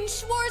 Rein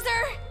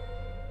Schwarzer?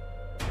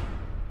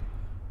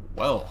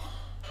 Well,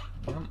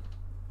 yep.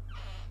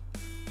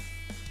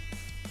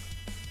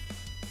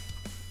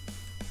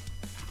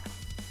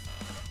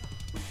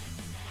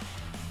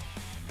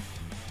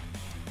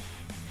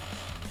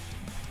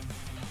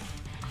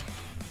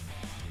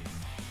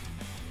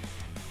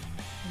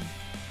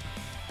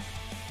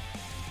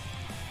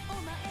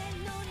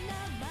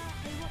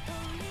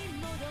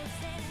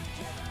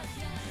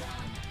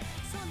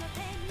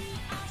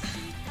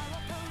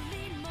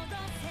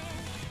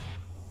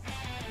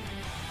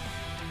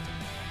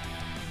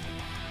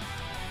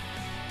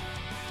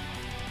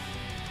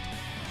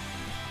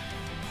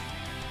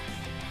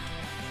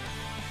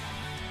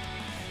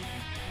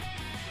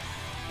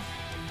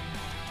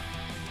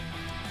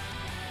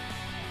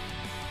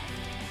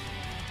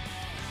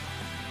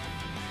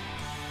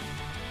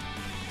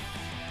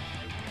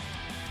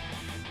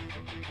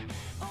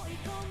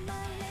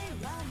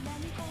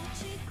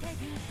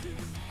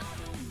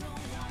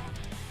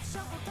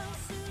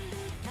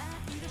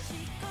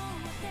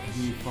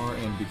 Far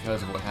in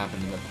because of what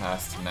happened in the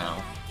past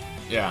now.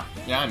 Yeah,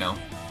 I know.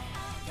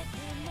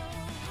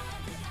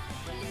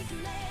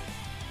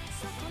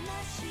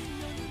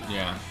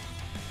 Yeah.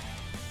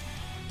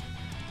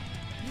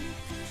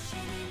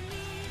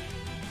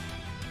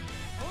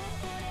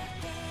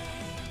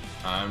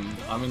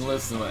 I mean,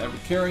 listen,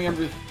 carrying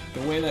the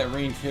way that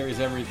Rein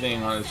carries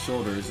everything on his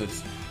shoulders,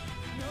 it's,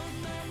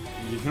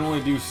 you can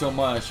only do so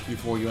much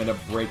before you end up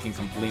breaking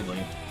completely.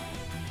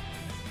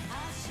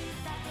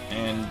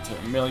 And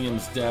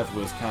Milliam's death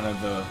was kind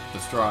of the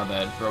straw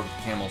that broke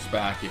the camel's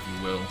back, if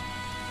you will.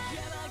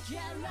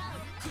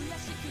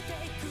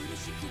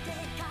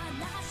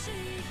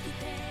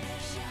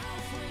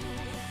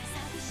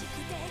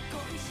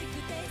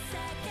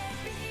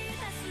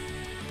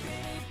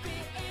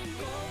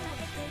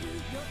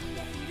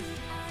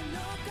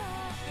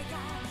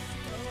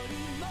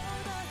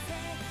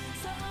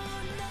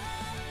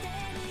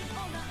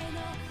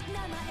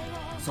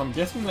 So I'm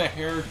guessing the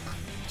hair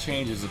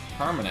change is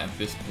permanent at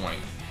this point.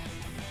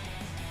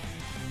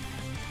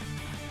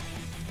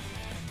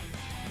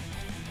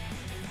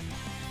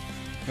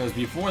 Because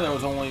before that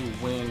was only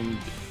when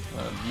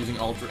using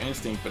Ultra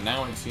Instinct, but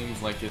now it seems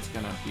like it's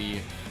gonna be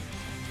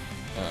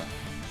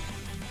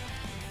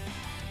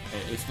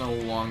it's no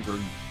longer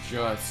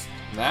just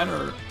that,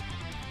 or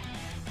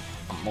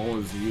I'm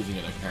always using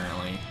it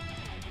apparently.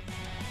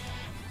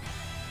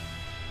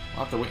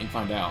 I'll have to wait and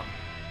find out.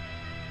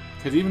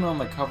 Because even on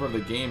the cover of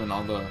the game and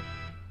all the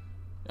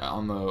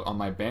on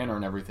my banner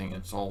and everything,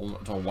 it's all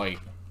white,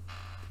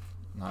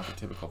 not the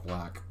typical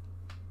black.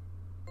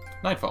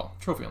 Nightfall,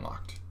 trophy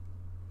unlocked.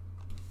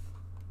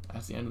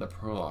 That's the end of the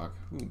prologue.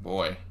 Ooh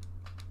boy.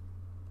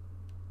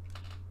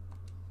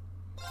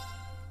 So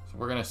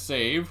we're gonna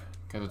save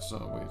because it's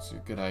always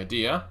a good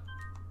idea.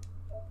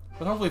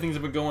 But hopefully things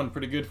have been going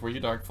pretty good for you,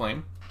 Dark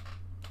Flame.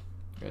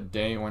 Good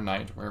day or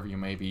night, wherever you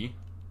may be.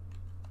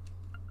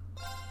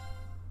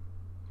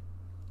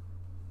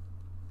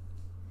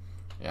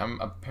 Yeah,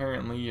 I'm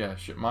apparently,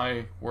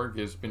 my work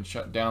has been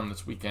shut down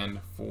this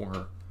weekend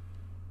for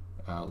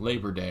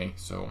Labor Day,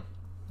 so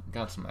I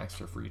got some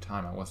extra free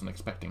time I wasn't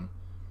expecting.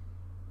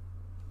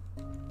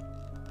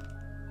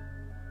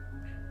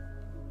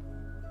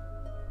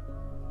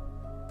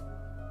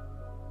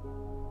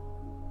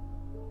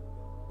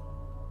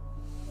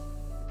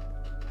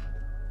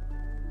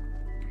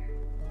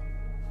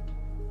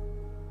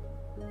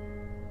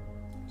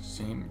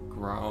 St.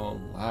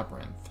 Graal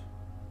Labyrinth.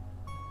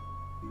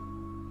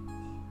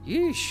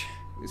 Yeesh.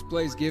 This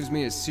place gives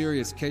me a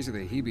serious case of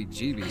the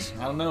heebie-jeebies.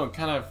 I don't know, it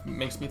kind of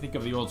makes me think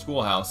of the old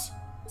schoolhouse.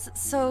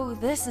 So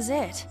this is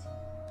it?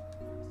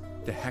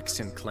 The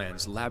Hexen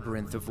clan's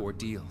labyrinth of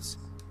ordeals.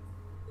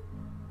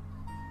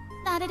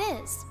 That it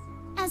is.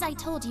 As I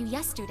told you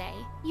yesterday,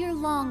 your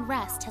long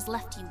rest has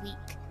left you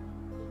weak.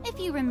 If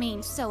you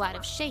remain so out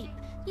of shape,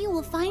 you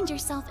will find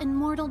yourself in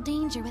mortal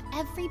danger with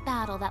every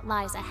battle that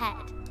lies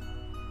ahead.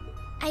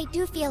 I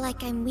do feel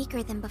like I'm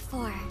weaker than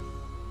before.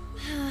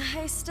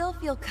 I still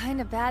feel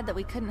kinda bad that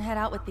we couldn't head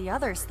out with the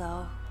others,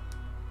 though.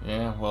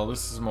 Yeah, well,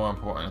 this is more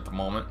important at the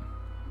moment.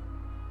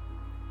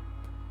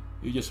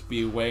 You just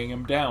be weighing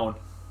him down.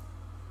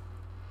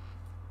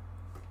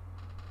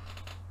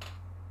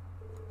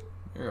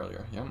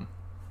 Earlier, yum.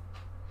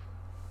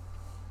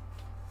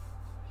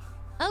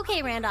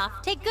 Okay,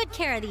 Randolph, take good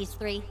care of these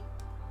three.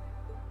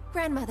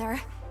 Grandmother,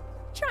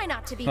 try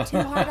not to be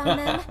too hard on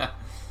them.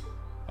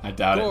 I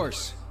doubt it. Of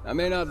course. I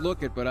may not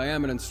look it, but I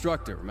am an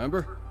instructor,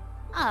 remember?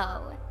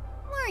 Oh,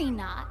 worry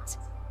not.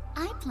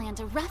 I plan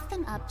to rough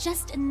them up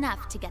just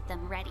enough to get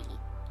them ready.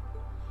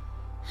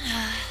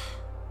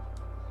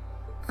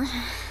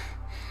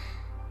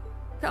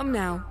 Come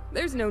now,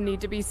 there's no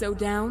need to be so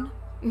down.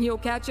 You'll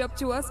catch up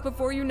to us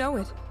before you know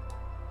it.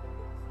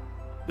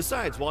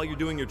 Besides, while you're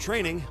doing your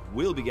training,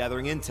 we'll be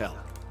gathering intel.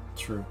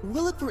 True.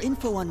 We'll look for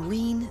info on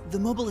Reen, the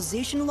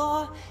mobilization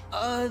law,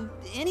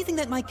 anything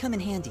that might come in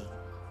handy.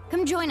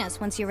 Come join us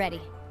once you're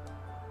ready.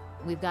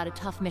 We've got a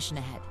tough mission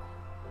ahead.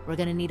 We're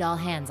gonna need all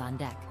hands on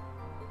deck.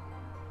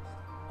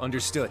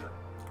 Understood.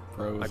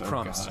 Bros, I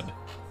promise. God.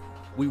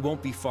 We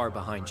won't be far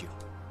behind you.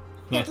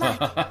 Good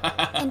luck.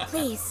 And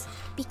please,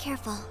 be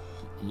careful.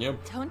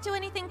 Yep. Don't do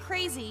anything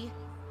crazy.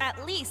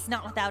 At least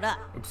not without us.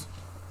 Oops.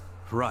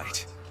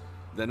 Right.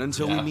 Then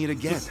until we meet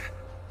again,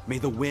 may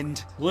the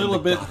wind and the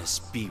goddess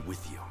be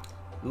with you.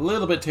 A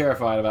little bit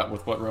terrified about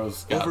with what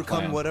Rose got Overcome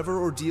planned. whatever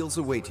ordeals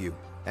await you,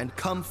 and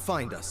come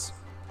find us.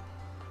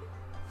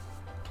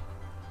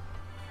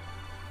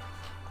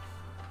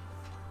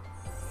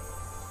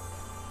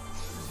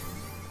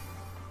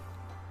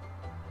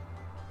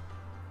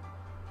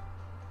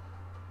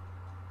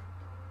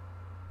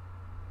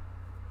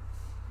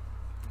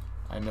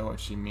 I know what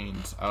she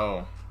means.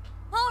 Oh.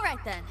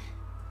 Alright then.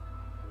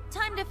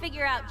 Time to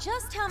figure out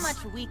just how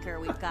much weaker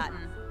we've gotten.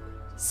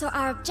 So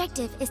our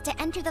objective is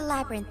to enter the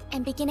labyrinth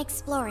and begin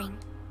exploring.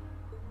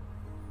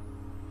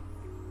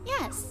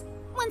 Yes.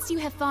 Once you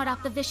have fought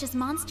off the vicious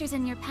monsters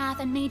in your path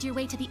and made your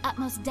way to the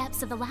utmost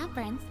depths of the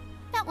labyrinth,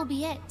 that will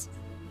be it.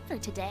 For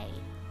today.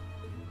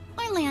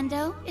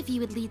 Orlando, if you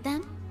would lead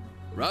them.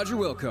 Roger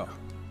Wilco.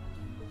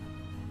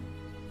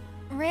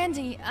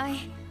 Randy,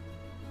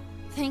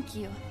 thank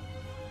you.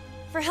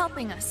 For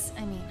helping us,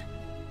 I mean.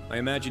 I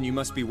imagine you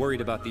must be worried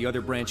about the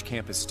other branch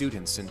campus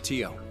students and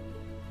Tio.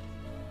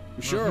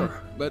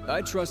 Sure, but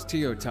I trust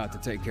Tio taught to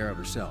take care of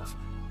herself.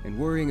 And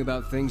worrying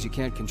about things you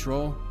can't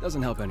control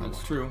doesn't help anyone.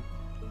 That's true.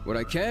 What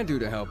I can do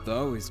to help,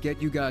 though, is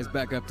get you guys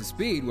back up to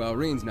speed while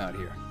Reen's not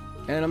here.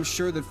 And I'm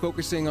sure that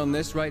focusing on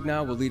this right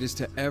now will lead us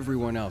to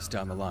everyone else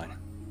down the line.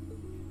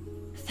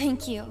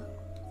 Thank you.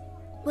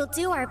 We'll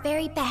do our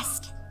very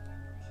best.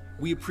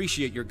 We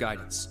appreciate your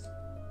guidance.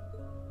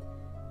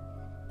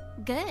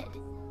 Good.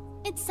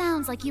 It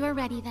sounds like you are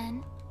ready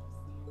then.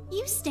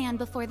 You stand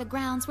before the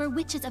grounds where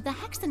witches of the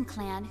Hexen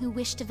clan who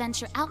wish to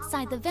venture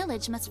outside the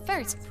village must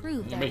first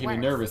prove You're their making worth.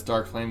 me nervous,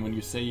 Dark Flame, when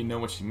you say you know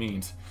what she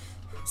means.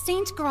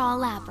 St. Graal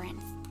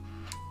Labyrinth.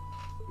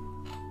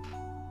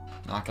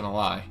 Not gonna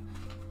lie.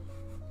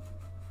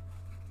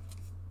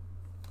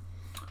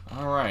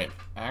 Alright,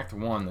 Act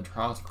 1, The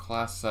Trials of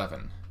Class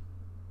 7.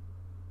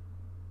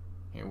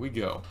 Here we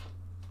go.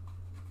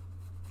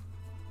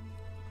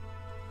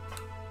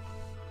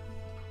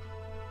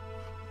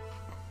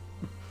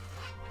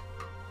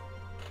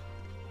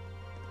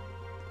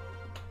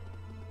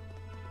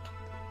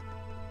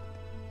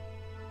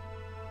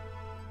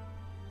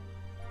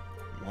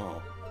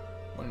 Whoa,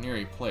 what an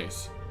eerie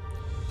place.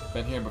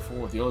 Been here before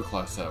with the old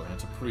Class 7.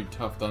 It's a pretty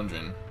tough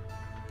dungeon.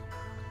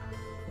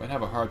 Might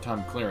have a hard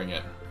time clearing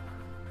it.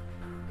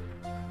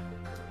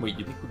 Wait,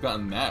 you think we've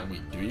gotten that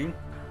weak, do you?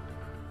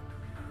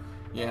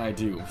 Yeah, I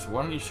do. So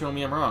why don't you show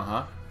me I'm wrong,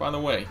 huh? By the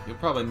way, you'll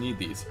probably need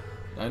these.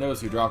 I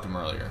noticed you dropped them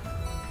earlier.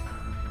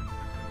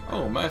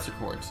 Oh, Master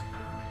Chords.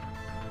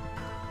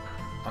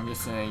 I'm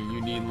just saying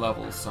you need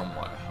levels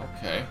somewhat.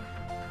 Okay.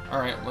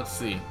 Alright, let's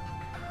see.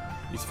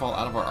 These fall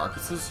out of our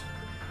Arcuses?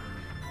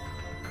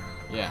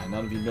 Yeah,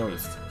 none of you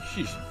noticed.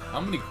 Sheesh,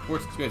 how many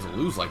quartz do you guys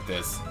lose like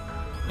this?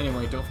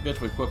 Anyway, don't forget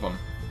to equip them.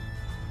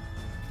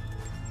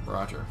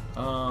 Roger.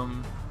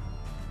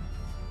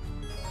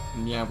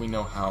 Yeah, we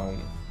know how...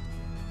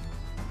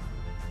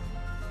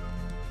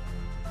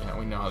 Yeah,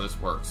 we know how this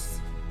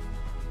works.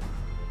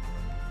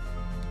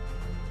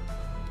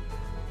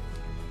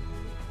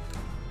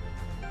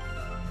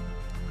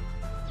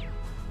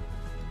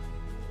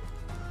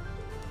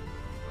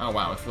 Oh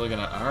wow, it's really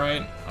gonna...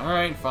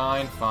 Alright,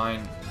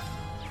 fine.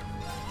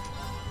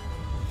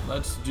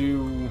 Let's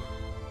do...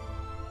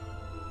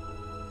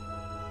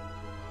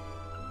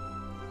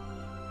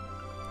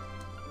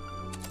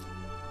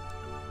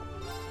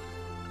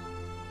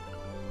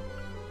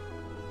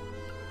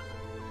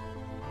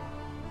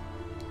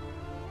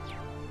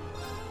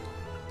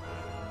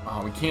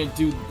 Oh, we can't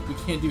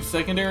do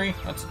secondary?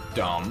 That's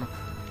dumb.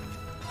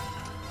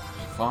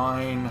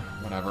 Fine,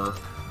 whatever.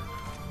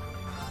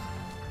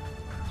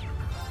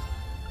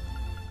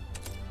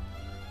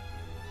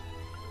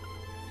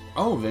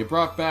 Oh, they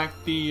brought back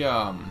the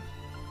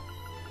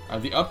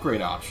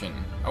upgrade option.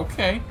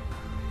 Okay.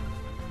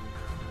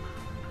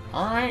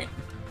 Alright.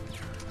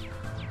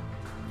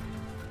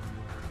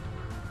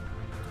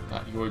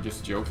 Thought you were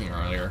just joking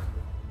earlier.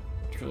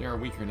 We truly are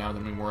weaker now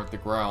than we were at the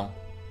Growl.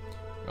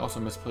 We also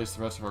misplaced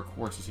the rest of our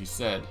course, as he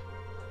said.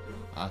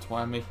 That's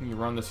why I'm making you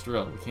run this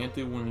drill. We can't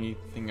do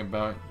anything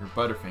about your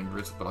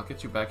butterfingers, but I'll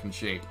get you back in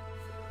shape.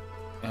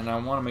 And I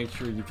want to make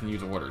sure you can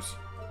use orders.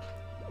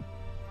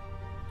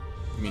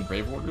 You mean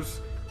brave orders?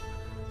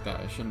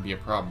 That shouldn't be a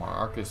problem. Our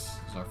Arcus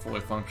are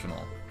fully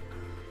functional.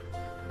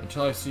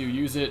 Until I see you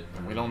use it,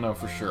 we don't know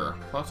for sure.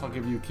 Plus, I'll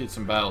give you kids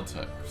some battle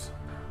tips.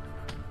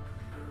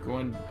 Go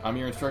in. I'm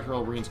your instructor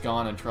while Reen's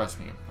gone, and trust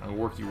me, I will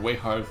work you way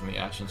harder than the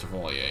Ashen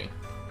Chevalier.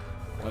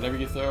 Whatever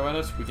you throw at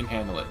us, we can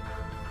handle it.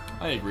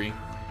 I agree.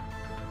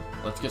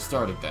 Let's get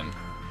started then.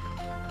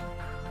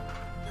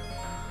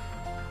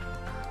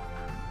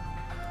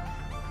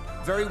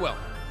 Very well.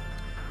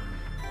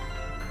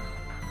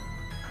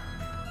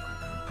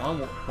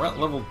 We're at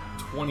level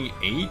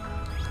 28?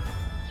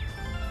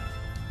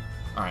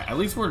 Alright, at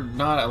least we're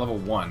not at level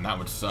 1. That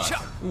would suck.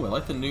 Ooh, I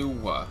like the new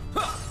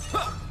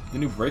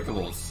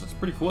breakables. It's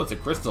pretty cool. It's a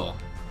crystal.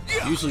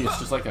 Usually it's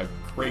just like a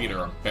crate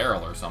or a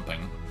barrel or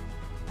something.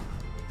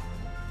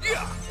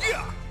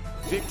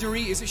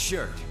 Victory is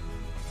assured.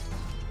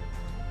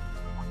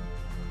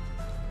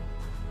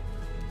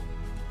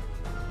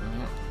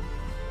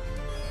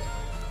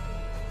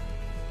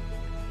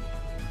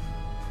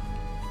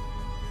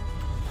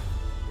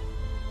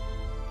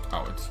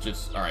 Oh, it's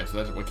just... Alright,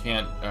 so that's, we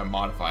can't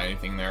modify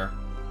anything there.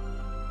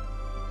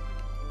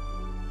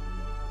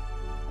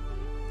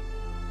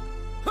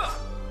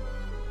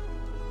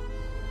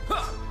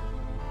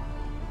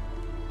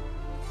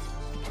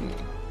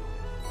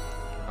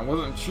 I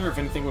wasn't sure if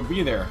anything would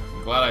be there.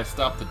 I'm glad I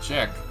stopped to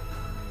check.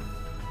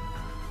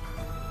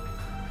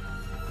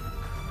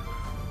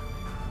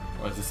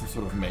 What, is this some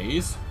sort of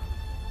maze?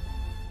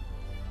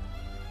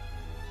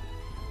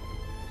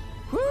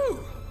 Whew!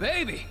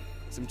 Baby!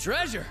 Some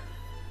treasure!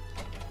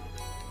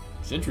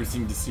 It's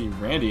interesting to see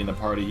Randy in the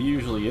party. He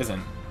usually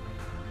isn't.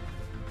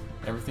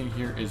 Everything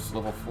here is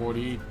level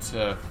 40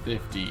 to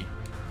 50.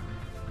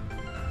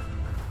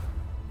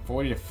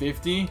 40 to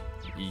 50?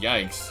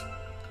 Yikes.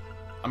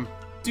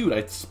 Dude,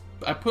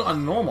 I put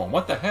on normal.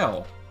 What the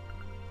hell?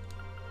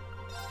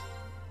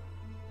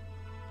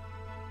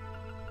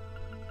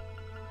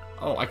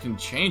 Oh, I can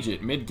change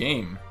it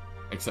mid-game.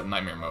 Except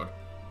Nightmare Mode.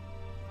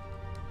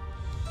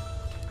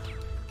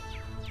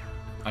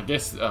 I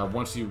guess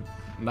once you...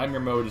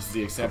 Nightmare Mode is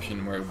the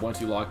exception where once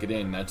you lock it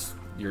in,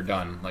 you're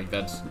done. Like,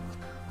 that's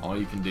all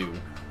you can do.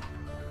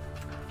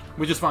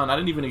 Which is fine. I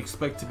didn't even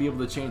expect to be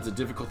able to change the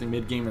difficulty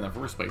mid-game in the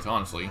first place,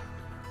 honestly.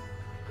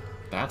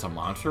 That's a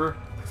monster?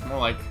 It's more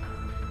like...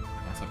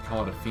 I'd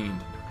call it a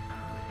fiend.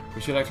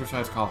 We should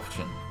exercise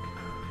caution.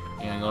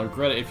 And you'll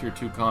regret it if you're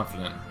too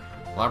confident.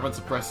 Labyrinth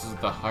suppresses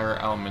the higher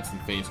elements in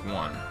Phase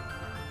 1.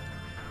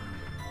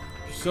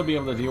 You'll still be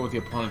able to deal with the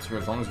opponents here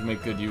as long as you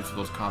make good use of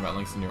those combat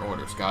links in your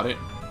orders. Got it?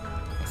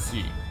 I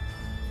see.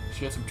 We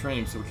should get some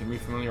training so we can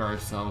refamiliarize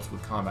ourselves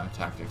with combat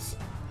tactics.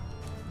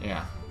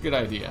 Yeah, good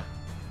idea.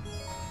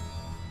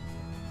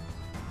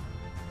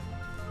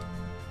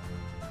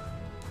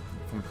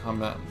 From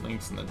combat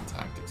links and the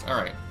tactics.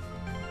 Alright.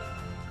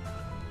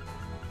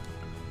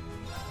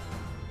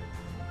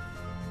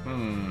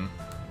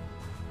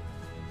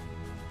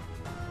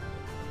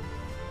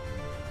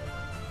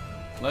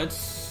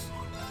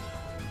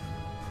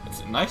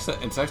 It's nice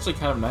that it's actually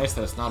kind of nice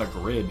that it's not a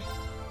grid.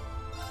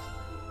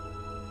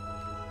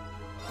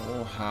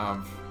 We'll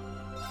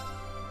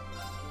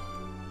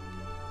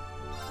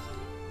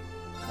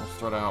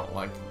start out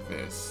like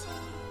this.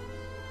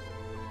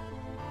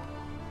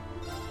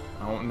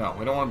 Oh no,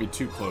 we don't want to be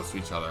too close to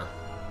each other,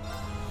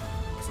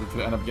 because we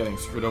could end up getting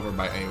screwed over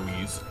by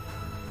AoEs.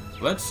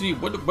 Let's see,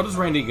 what does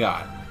Randy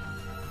got?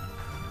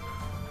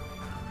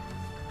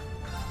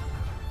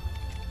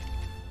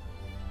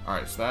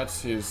 Alright, so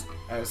that's his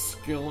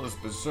skill as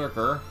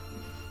Berserker.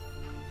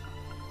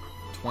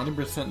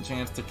 20%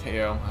 chance to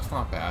KO, that's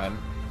not bad.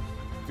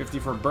 50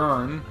 for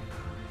burn.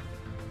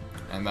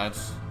 And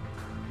that's...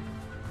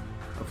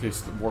 Okay,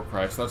 so the war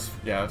price, that's,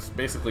 yeah, it's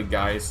basically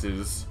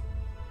Gaius's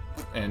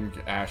and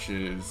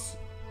Ash's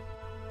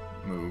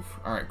move.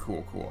 Alright,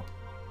 cool, cool.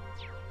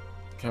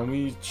 Can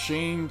we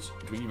change...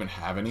 Do we even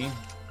have any?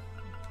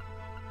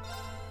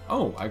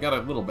 Oh, I got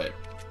a little bit.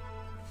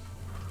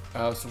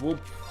 So we'll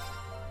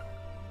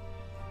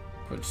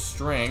put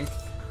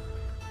strength.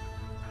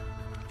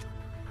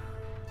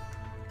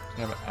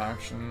 Have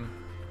action.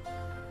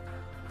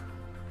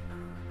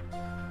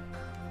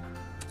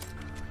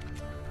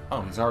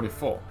 Oh, he's already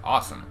full.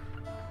 Awesome.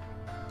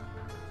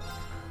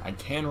 I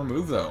can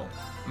remove, though.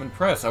 I'm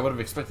impressed. I would have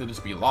expected it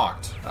to be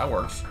locked. That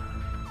works.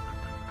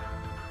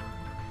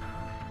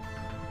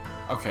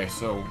 Okay,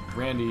 so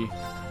Randy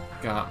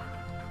got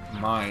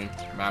my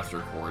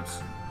master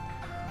chords.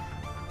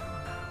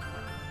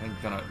 I'm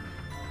gonna...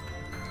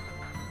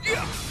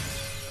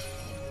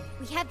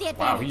 We have the advantage.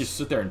 Wow, he just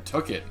stood there and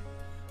took it.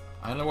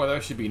 I don't know whether I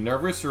should be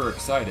nervous or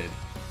excited.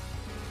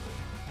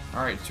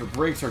 Alright, so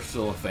brakes are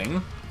still a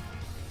thing.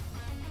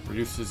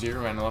 Reduce to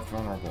 0 and left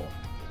vulnerable.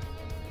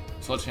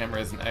 Sledgehammer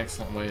is an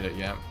excellent way to,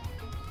 yep.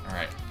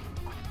 Alright.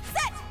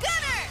 Set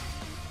gunner!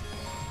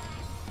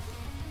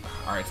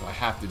 Alright, so I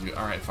have to do,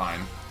 alright, fine.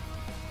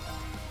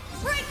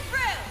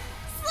 Breakthrough!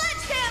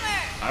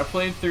 Sledgehammer! I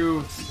played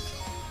through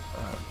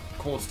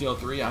Cold Steel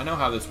 3. I know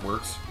how this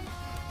works.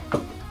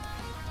 Alright,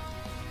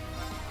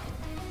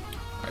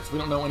 so we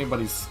don't know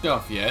anybody's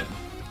stuff yet.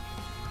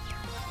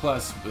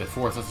 Plus, it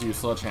forced us to use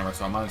Sledgehammer,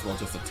 so I might as well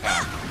just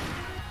attack.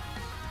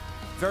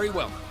 Very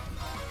well.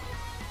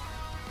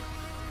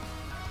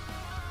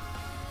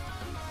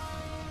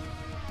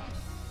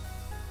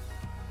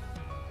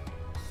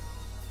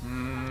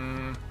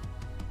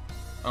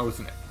 Oh, it's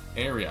an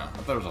area. I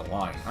thought it was a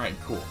line. Alright,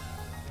 cool.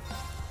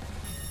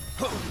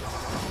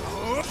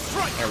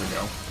 There we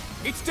go.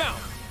 It's down.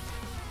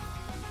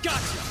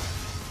 Gotcha.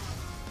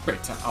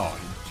 Great time. Oh,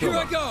 he killed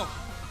Here him. I go.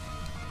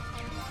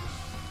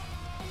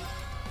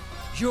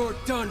 You're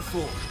done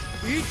for.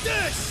 Eat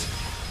this.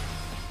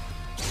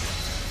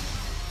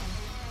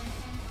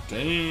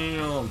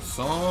 Damn,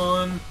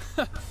 son.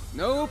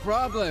 No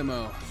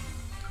problemo.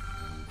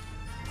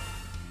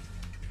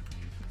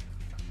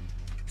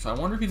 So I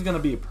wonder if he's gonna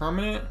be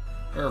permanent,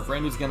 or if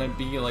Randy's gonna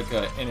be like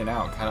a in and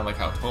out, kind of like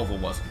how Tova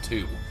was in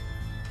 2.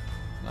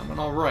 I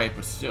went alright,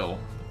 but still,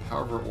 the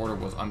power of her order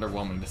was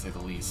underwhelming to say the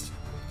least.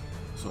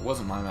 So it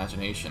wasn't my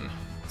imagination.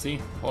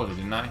 See? Told you,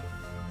 didn't I?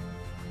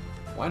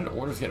 Why did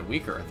orders get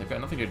weaker? They've got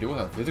nothing to do with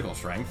our physical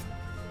strength.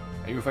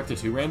 Are you affected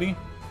too, Randy?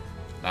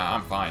 Nah,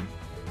 I'm fine.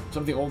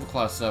 Some of the old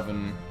Class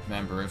 7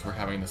 members were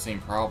having the same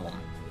problem.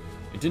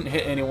 It didn't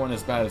hit anyone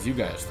as bad as you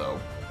guys, though.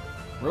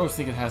 Rose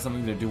think it has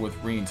something to do with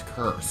Reen's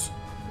curse.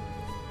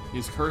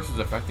 His curse is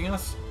affecting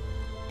us?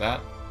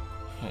 That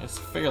is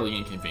fairly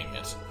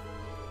inconvenient.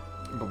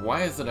 But why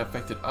has it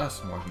affected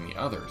us more than the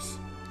others?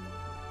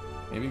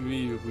 Maybe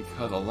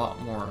because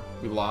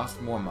we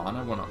lost more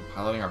mana when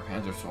piloting our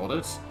Panzer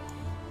Soldates?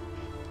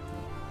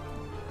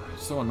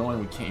 It's so annoying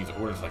we can't use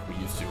orders like we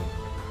used to.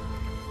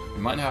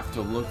 You might have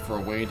to look for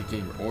a way to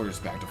get your orders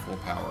back to full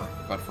power.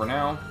 But for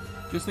now,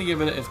 just think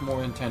of it as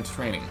more intense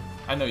training.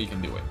 I know you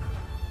can do it.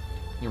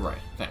 You're right,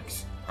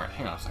 thanks. Alright,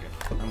 hang on a second.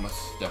 I must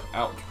step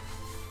out.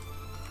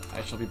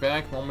 I shall be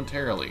back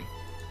momentarily.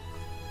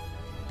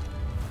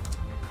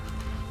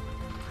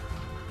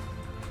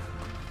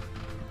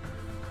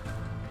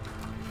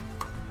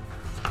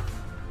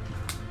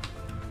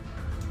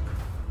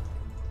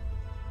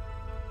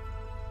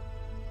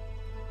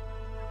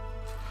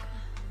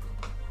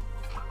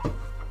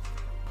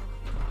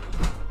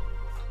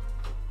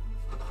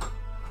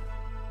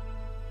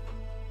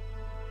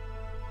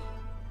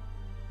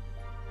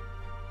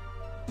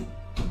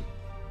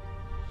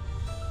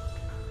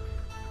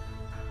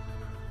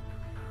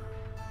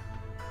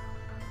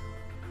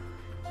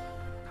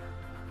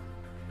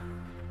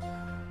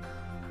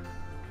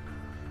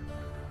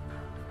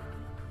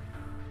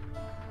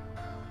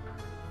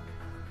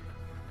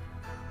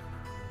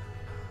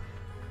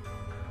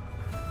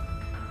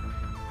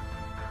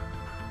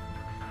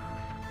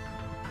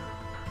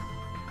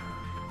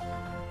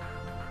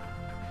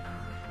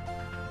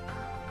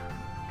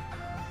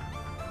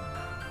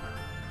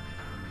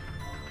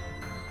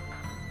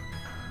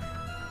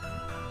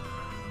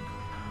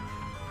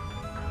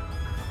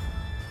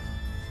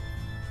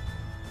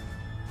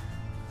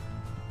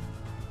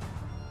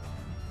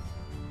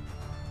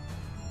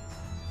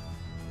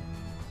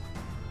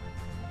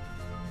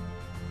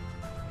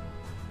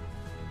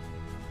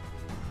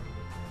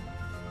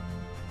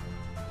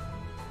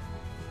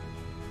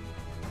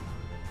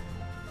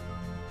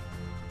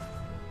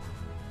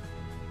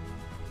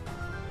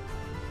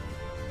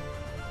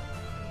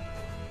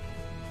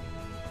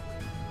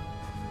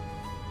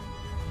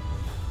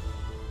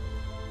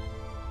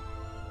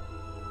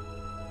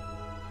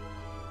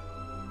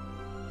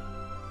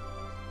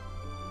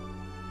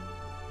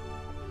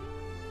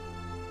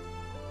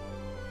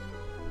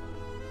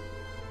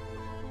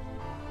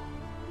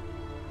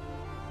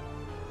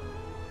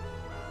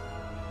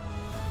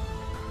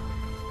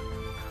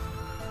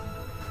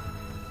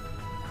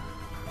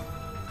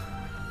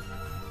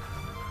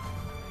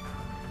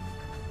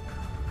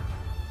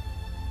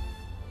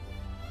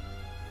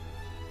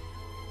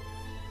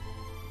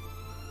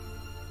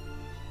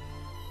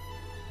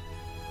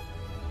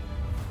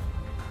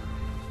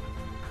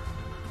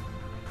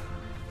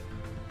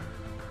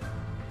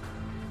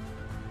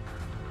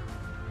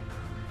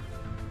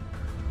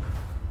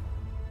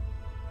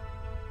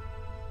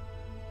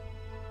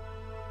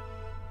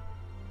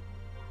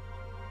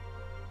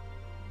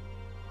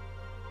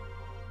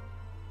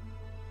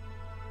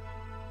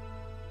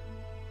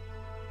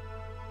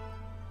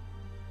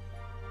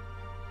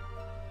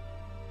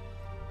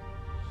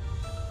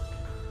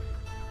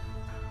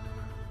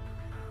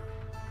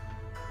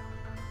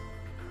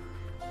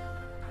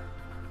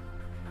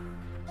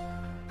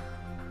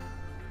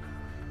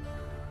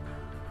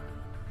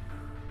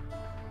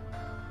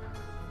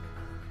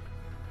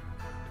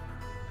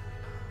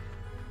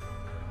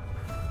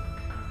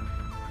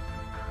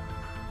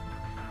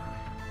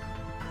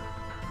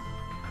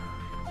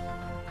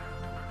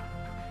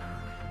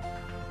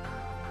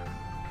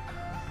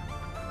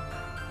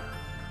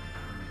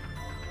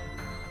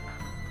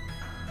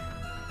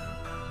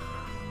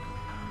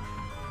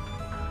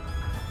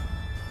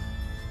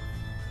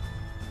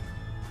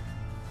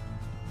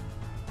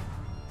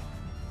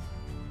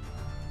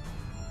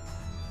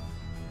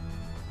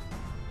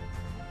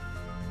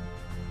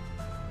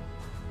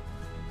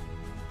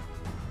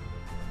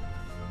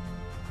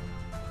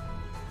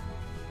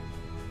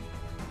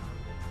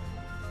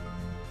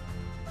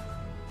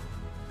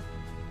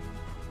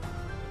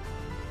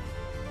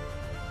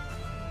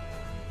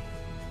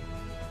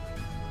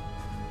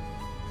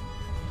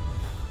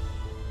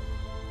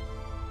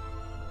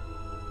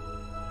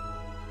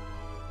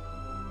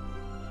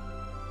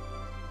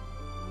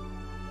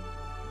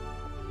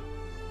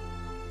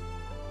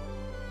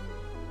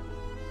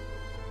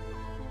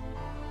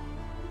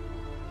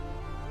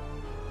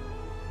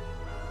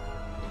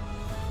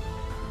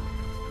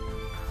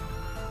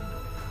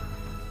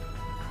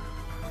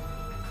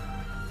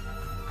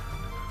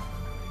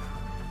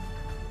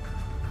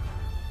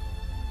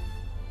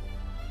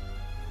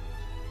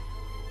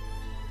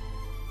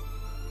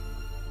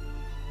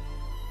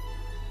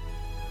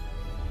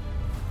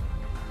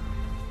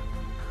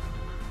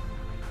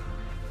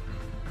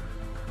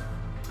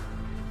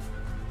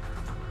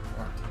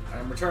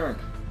 I'm returned.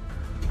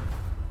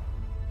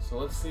 So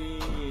let's see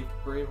if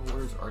brave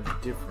orders are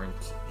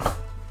different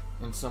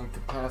in some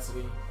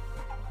capacity.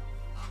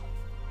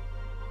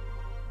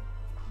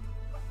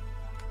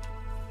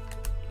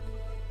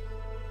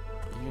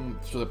 Even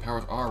so, the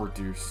powers are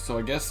reduced. So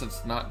I guess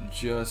it's not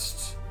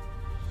just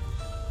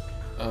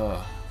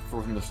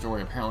from the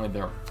story. Apparently,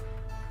 their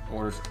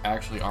orders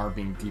actually are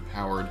being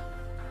depowered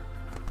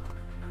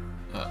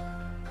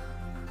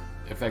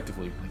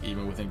effectively, like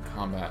even within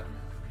combat.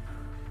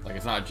 Like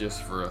it's not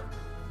just for,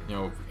 you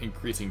know,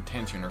 increasing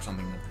tension or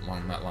something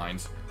along that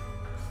lines.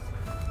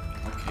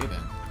 Okay then,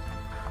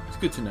 it's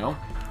good to know.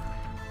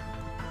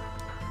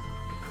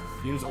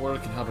 Unit's order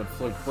can help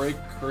inflict break,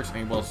 curse, and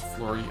Abel's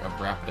flurry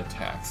of rapid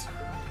attacks.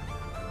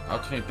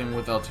 Alternate them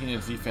with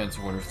Altina's defense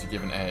orders to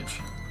give an edge.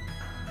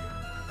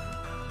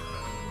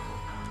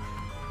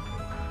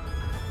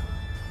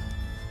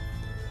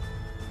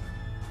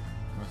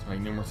 Must make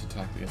numerous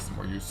attacks against them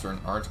or use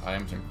certain arts,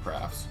 items, and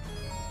crafts.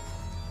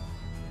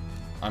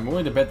 I'm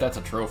willing to bet that's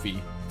a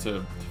trophy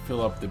to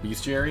fill up the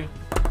bestiary.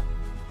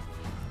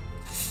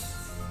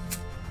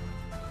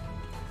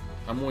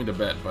 I'm willing to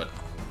bet, but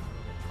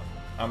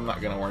I'm not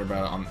gonna worry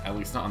about it, at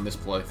least not on this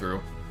playthrough.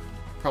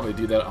 Probably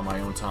do that on my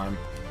own time.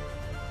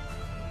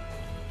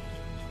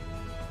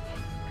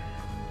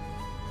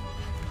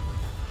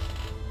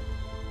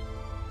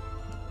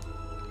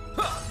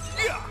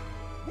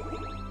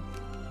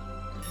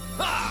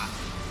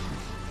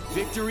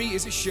 Victory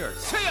is assured.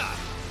 There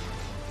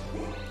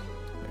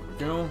we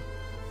go.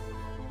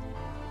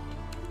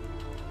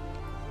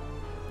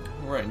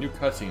 Alright, new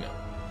cutscene.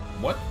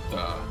 What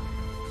the?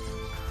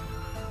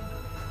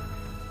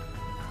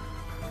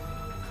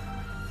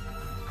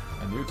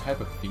 A new type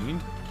of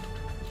fiend?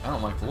 I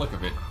don't like the look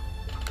of it.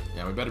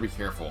 Yeah, we better be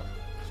careful.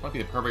 This might be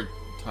the perfect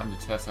time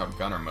to test out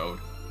gunner mode.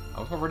 I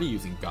was already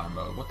using gunner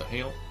mode. What the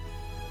hell?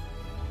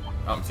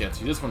 Oh, yeah,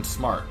 see, this one's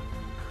smart.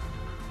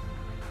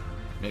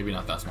 Maybe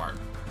not that smart.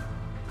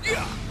 An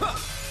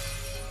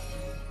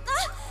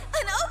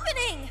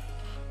opening!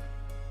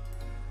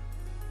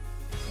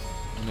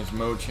 And this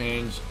mode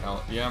change.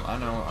 Yeah, I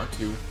know,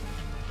 R2.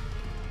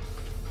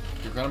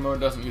 Your gunner mode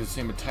doesn't use the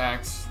same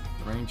attacks.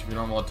 The range of your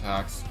normal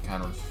attacks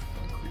counters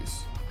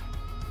increase.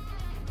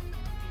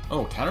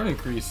 Oh, counter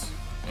increase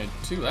and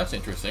 2. That's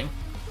interesting.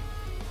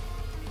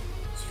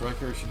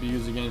 Striker should be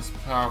used against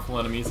powerful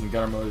enemies, and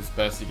gunner mode is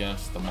best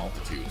against the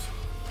multitudes.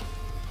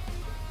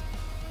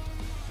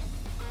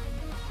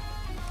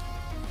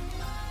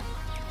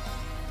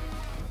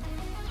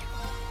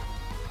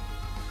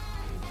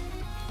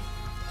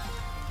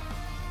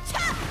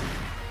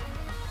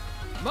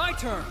 My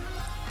turn.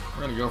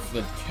 We're gonna go for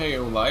the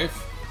KO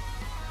life.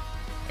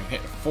 I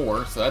hit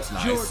 4, so that's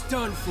nice. You're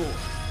done for.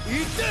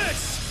 Eat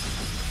this!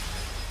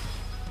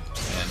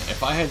 And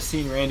if I had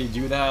seen Randy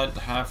do that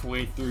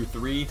halfway through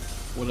 3,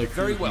 would have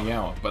creeped me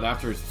out. But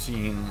after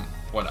seeing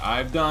what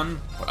I've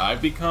done, what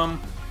I've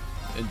become,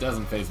 it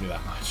doesn't faze me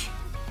that much.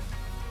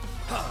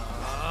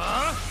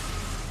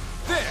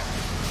 There!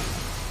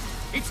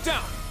 It's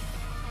down!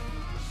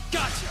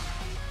 Gotcha!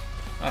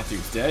 That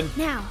dude's dead.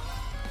 Now.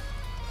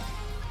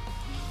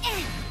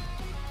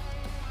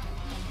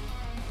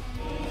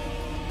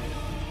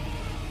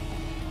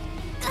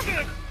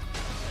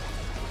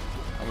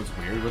 That was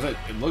weird. Was it?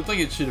 It looked like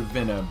it should have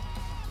been a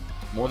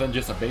more than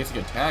just a basic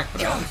attack,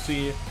 but I don't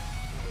see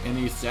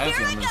any stats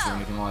elements or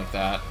anything like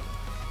that.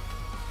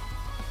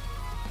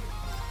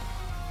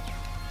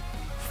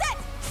 Set!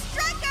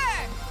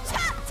 Striker!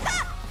 Chop!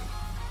 Chop!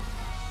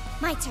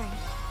 My turn.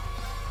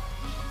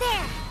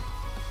 There!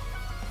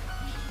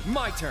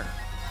 My turn.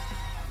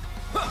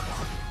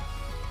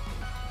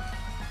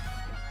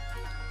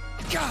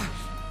 God.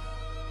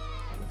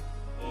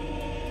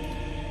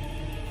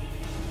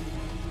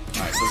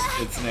 Alright, so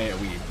it's an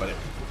AoE, but it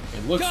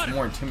looks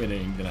more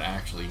intimidating than it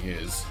actually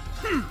is.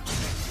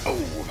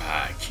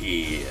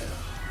 Overkill.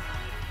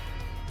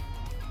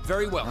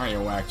 Very well. Alright, you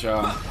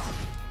whackjaw.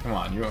 Come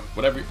on, you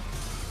whatever.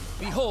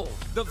 Behold,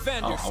 the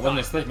vendor. Oh, I wasn't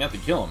expecting that to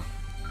kill him.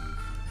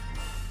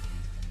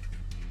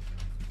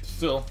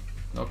 Still,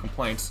 no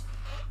complaints.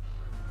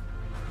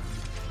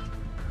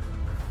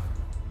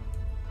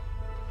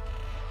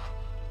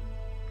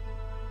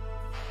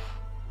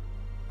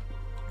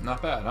 Not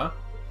bad, huh?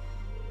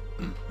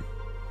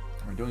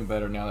 We're doing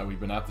better now that we've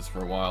been at this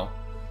for a while.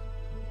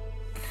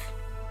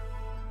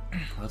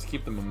 Let's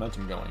keep the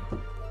momentum going.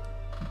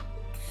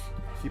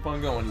 Keep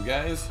on going, you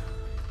guys.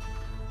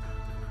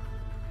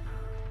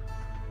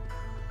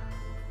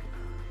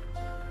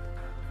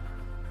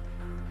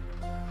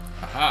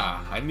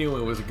 Aha! I knew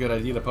it was a good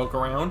idea to poke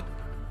around.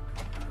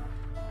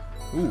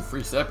 Ooh,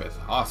 free Sepith.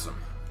 Awesome.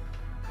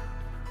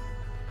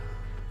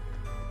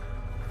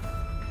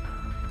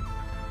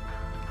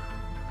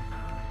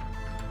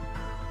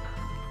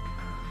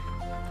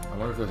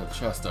 I wonder if there's a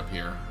chest up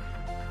here.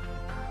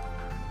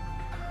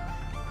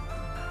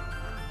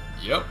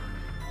 Yep.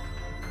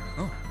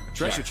 Oh,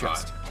 treasure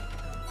chest.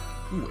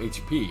 Ooh,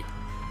 HP.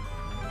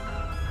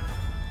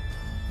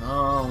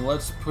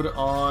 Let's put it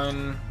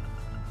on.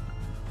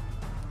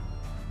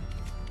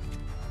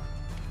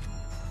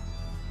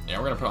 Yeah,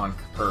 we're gonna put on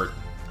Kurt.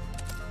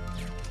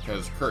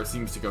 Because Kurt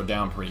seems to go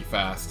down pretty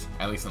fast,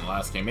 at least in the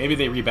last game. Maybe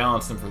they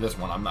rebalanced him for this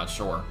one, I'm not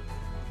sure.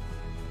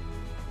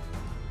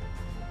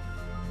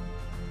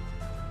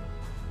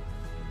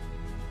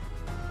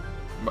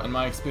 But in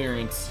my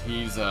experience,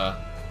 he's a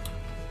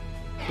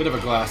bit of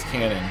a glass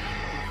cannon.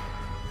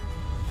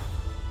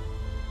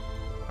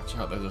 Watch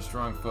out, there's a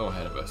strong foe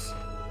ahead of us.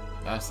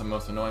 That's the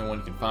most annoying one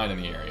you can find in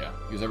the area.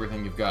 Use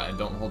everything you've got and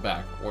don't hold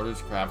back.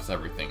 Orders, crafts,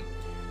 everything.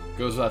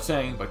 Goes without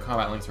saying, but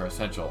combat links are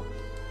essential.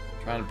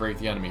 Try to break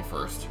the enemy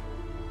first.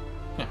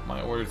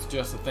 My order's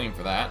just the thing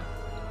for that.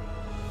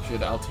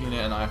 Should Altina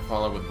and I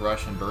follow with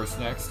Rush and Burst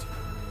next?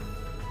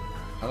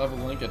 However,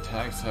 link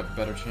attacks have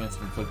better chance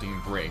of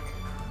inflicting break.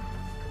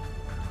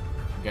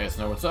 You guys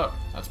know what's up.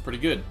 That's pretty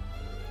good.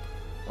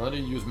 I'll let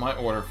you use my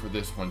order for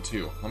this one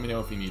too. Let me know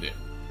if you need it.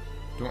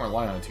 Don't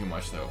rely on it too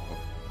much though.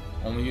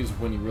 Only use it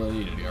when you really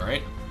need it,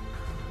 alright?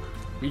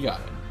 We got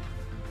it.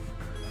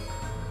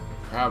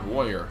 Proud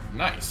Warrior.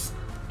 Nice.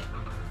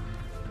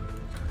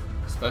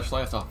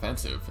 Specialized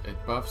Offensive. It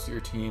buffs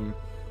your team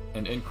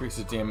and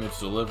increases damage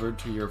delivered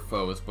to your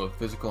foes, both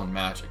physical and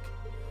magic.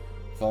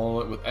 Follow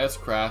it with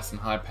S-Crass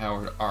and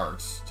high-powered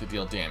arts to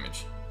deal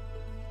damage.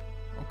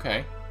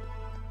 Okay.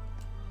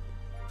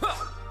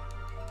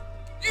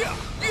 Yeah,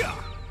 yeah.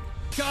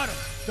 Got him.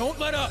 Don't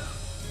let up.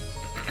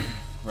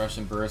 Rush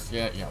and Burst.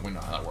 Yeah, we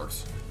know how that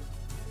works.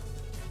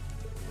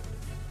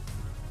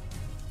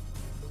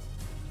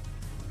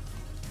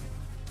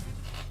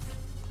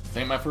 This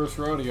ain't my first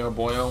rodeo,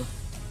 boyo.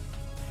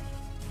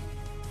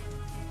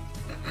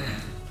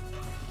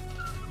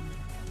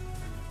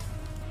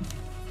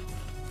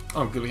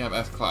 Oh, good, we have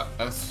S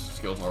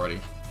skills already.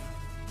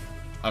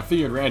 I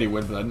figured Randy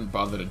would, but I didn't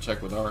bother to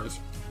check with ours.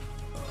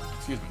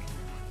 Excuse me.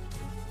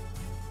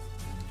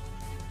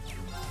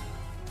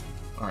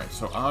 Alright,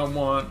 so I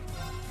want...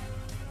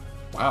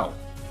 Wow.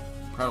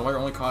 Proud Warrior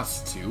only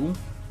costs 2?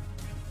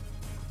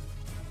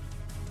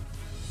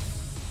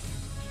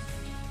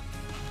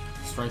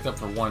 Strength up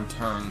for 1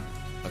 turn,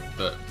 but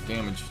the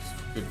damage is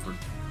good for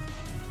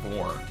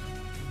 4.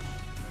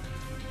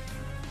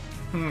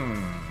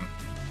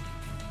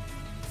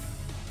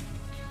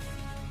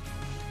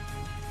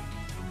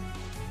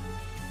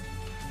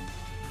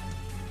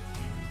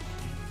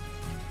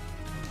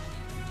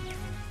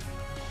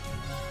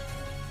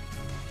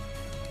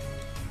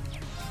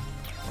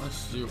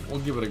 We'll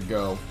give it a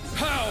go.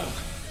 How?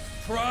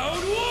 Proud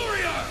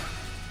Warrior!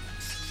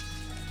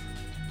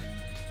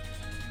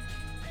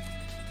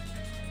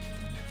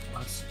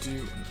 Let's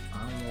do...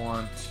 I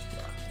want...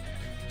 Yeah.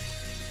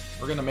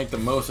 We're gonna make the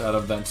most out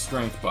of that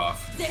strength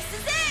buff. This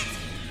is it!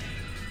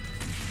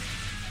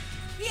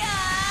 Yeah!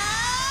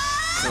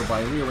 So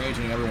by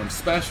rearranging everyone's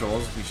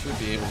specials, we should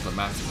be able to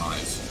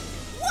maximize.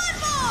 One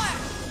more!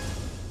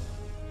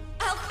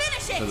 I'll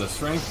finish it! So the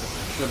strength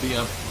should be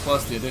up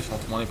plus the additional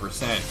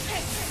 20%.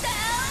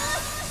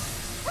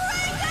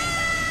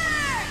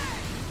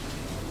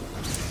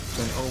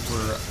 Been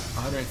over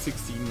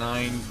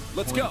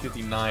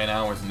 169.59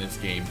 hours in this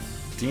game.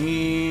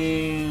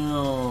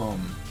 Damn.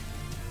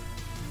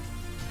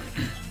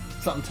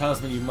 Something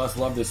tells me you must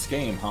love this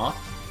game, huh?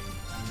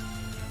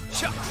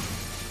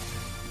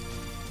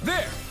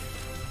 There.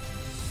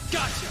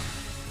 Gotcha.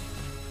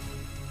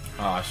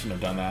 Oh, I shouldn't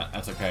have done that.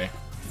 That's okay.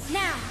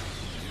 Now,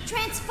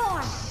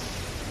 transform.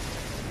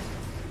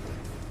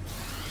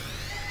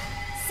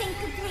 Sync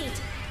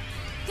complete.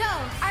 Go,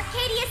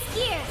 Arcadius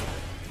gear.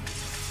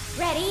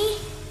 Ready?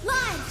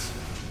 Launch!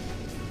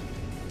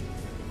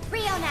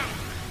 Rionite,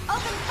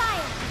 open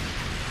fire!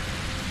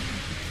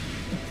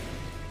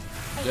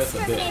 Just a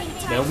bit.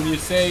 Now when you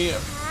say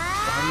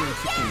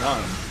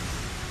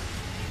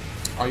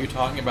 169, are you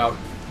talking about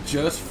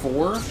just 4?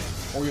 Or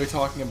are you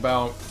talking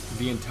about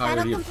the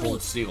entirety of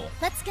Cold Steel?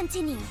 Let's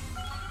continue.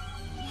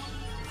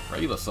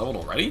 Ready to sold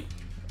already?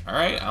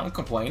 Alright, I don't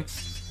complain.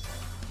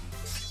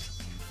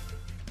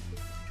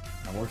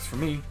 That works for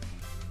me.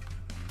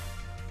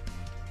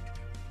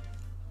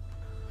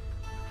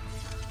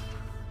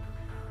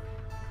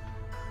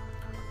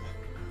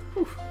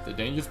 The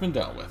danger's been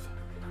dealt with.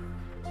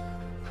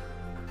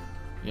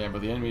 Yeah,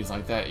 but the enemies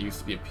like that used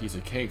to be a piece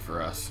of cake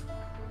for us.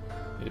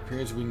 It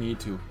appears we need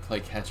to play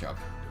catch up.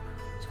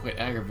 It's quite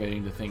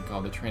aggravating to think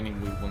all the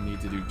training we will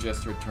need to do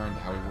just to return to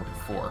how we were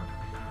before.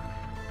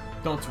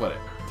 Don't sweat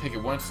it. Take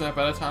it one step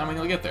at a time and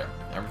you'll get there.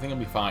 Everything will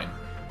be fine.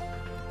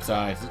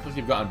 Besides, looks like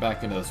you've gotten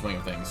back into the swing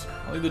of things.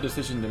 I'll leave the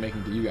decision to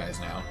making to you guys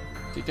now.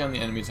 Take down the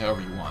enemies however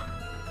you want.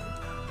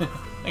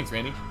 Thanks,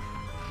 Randy.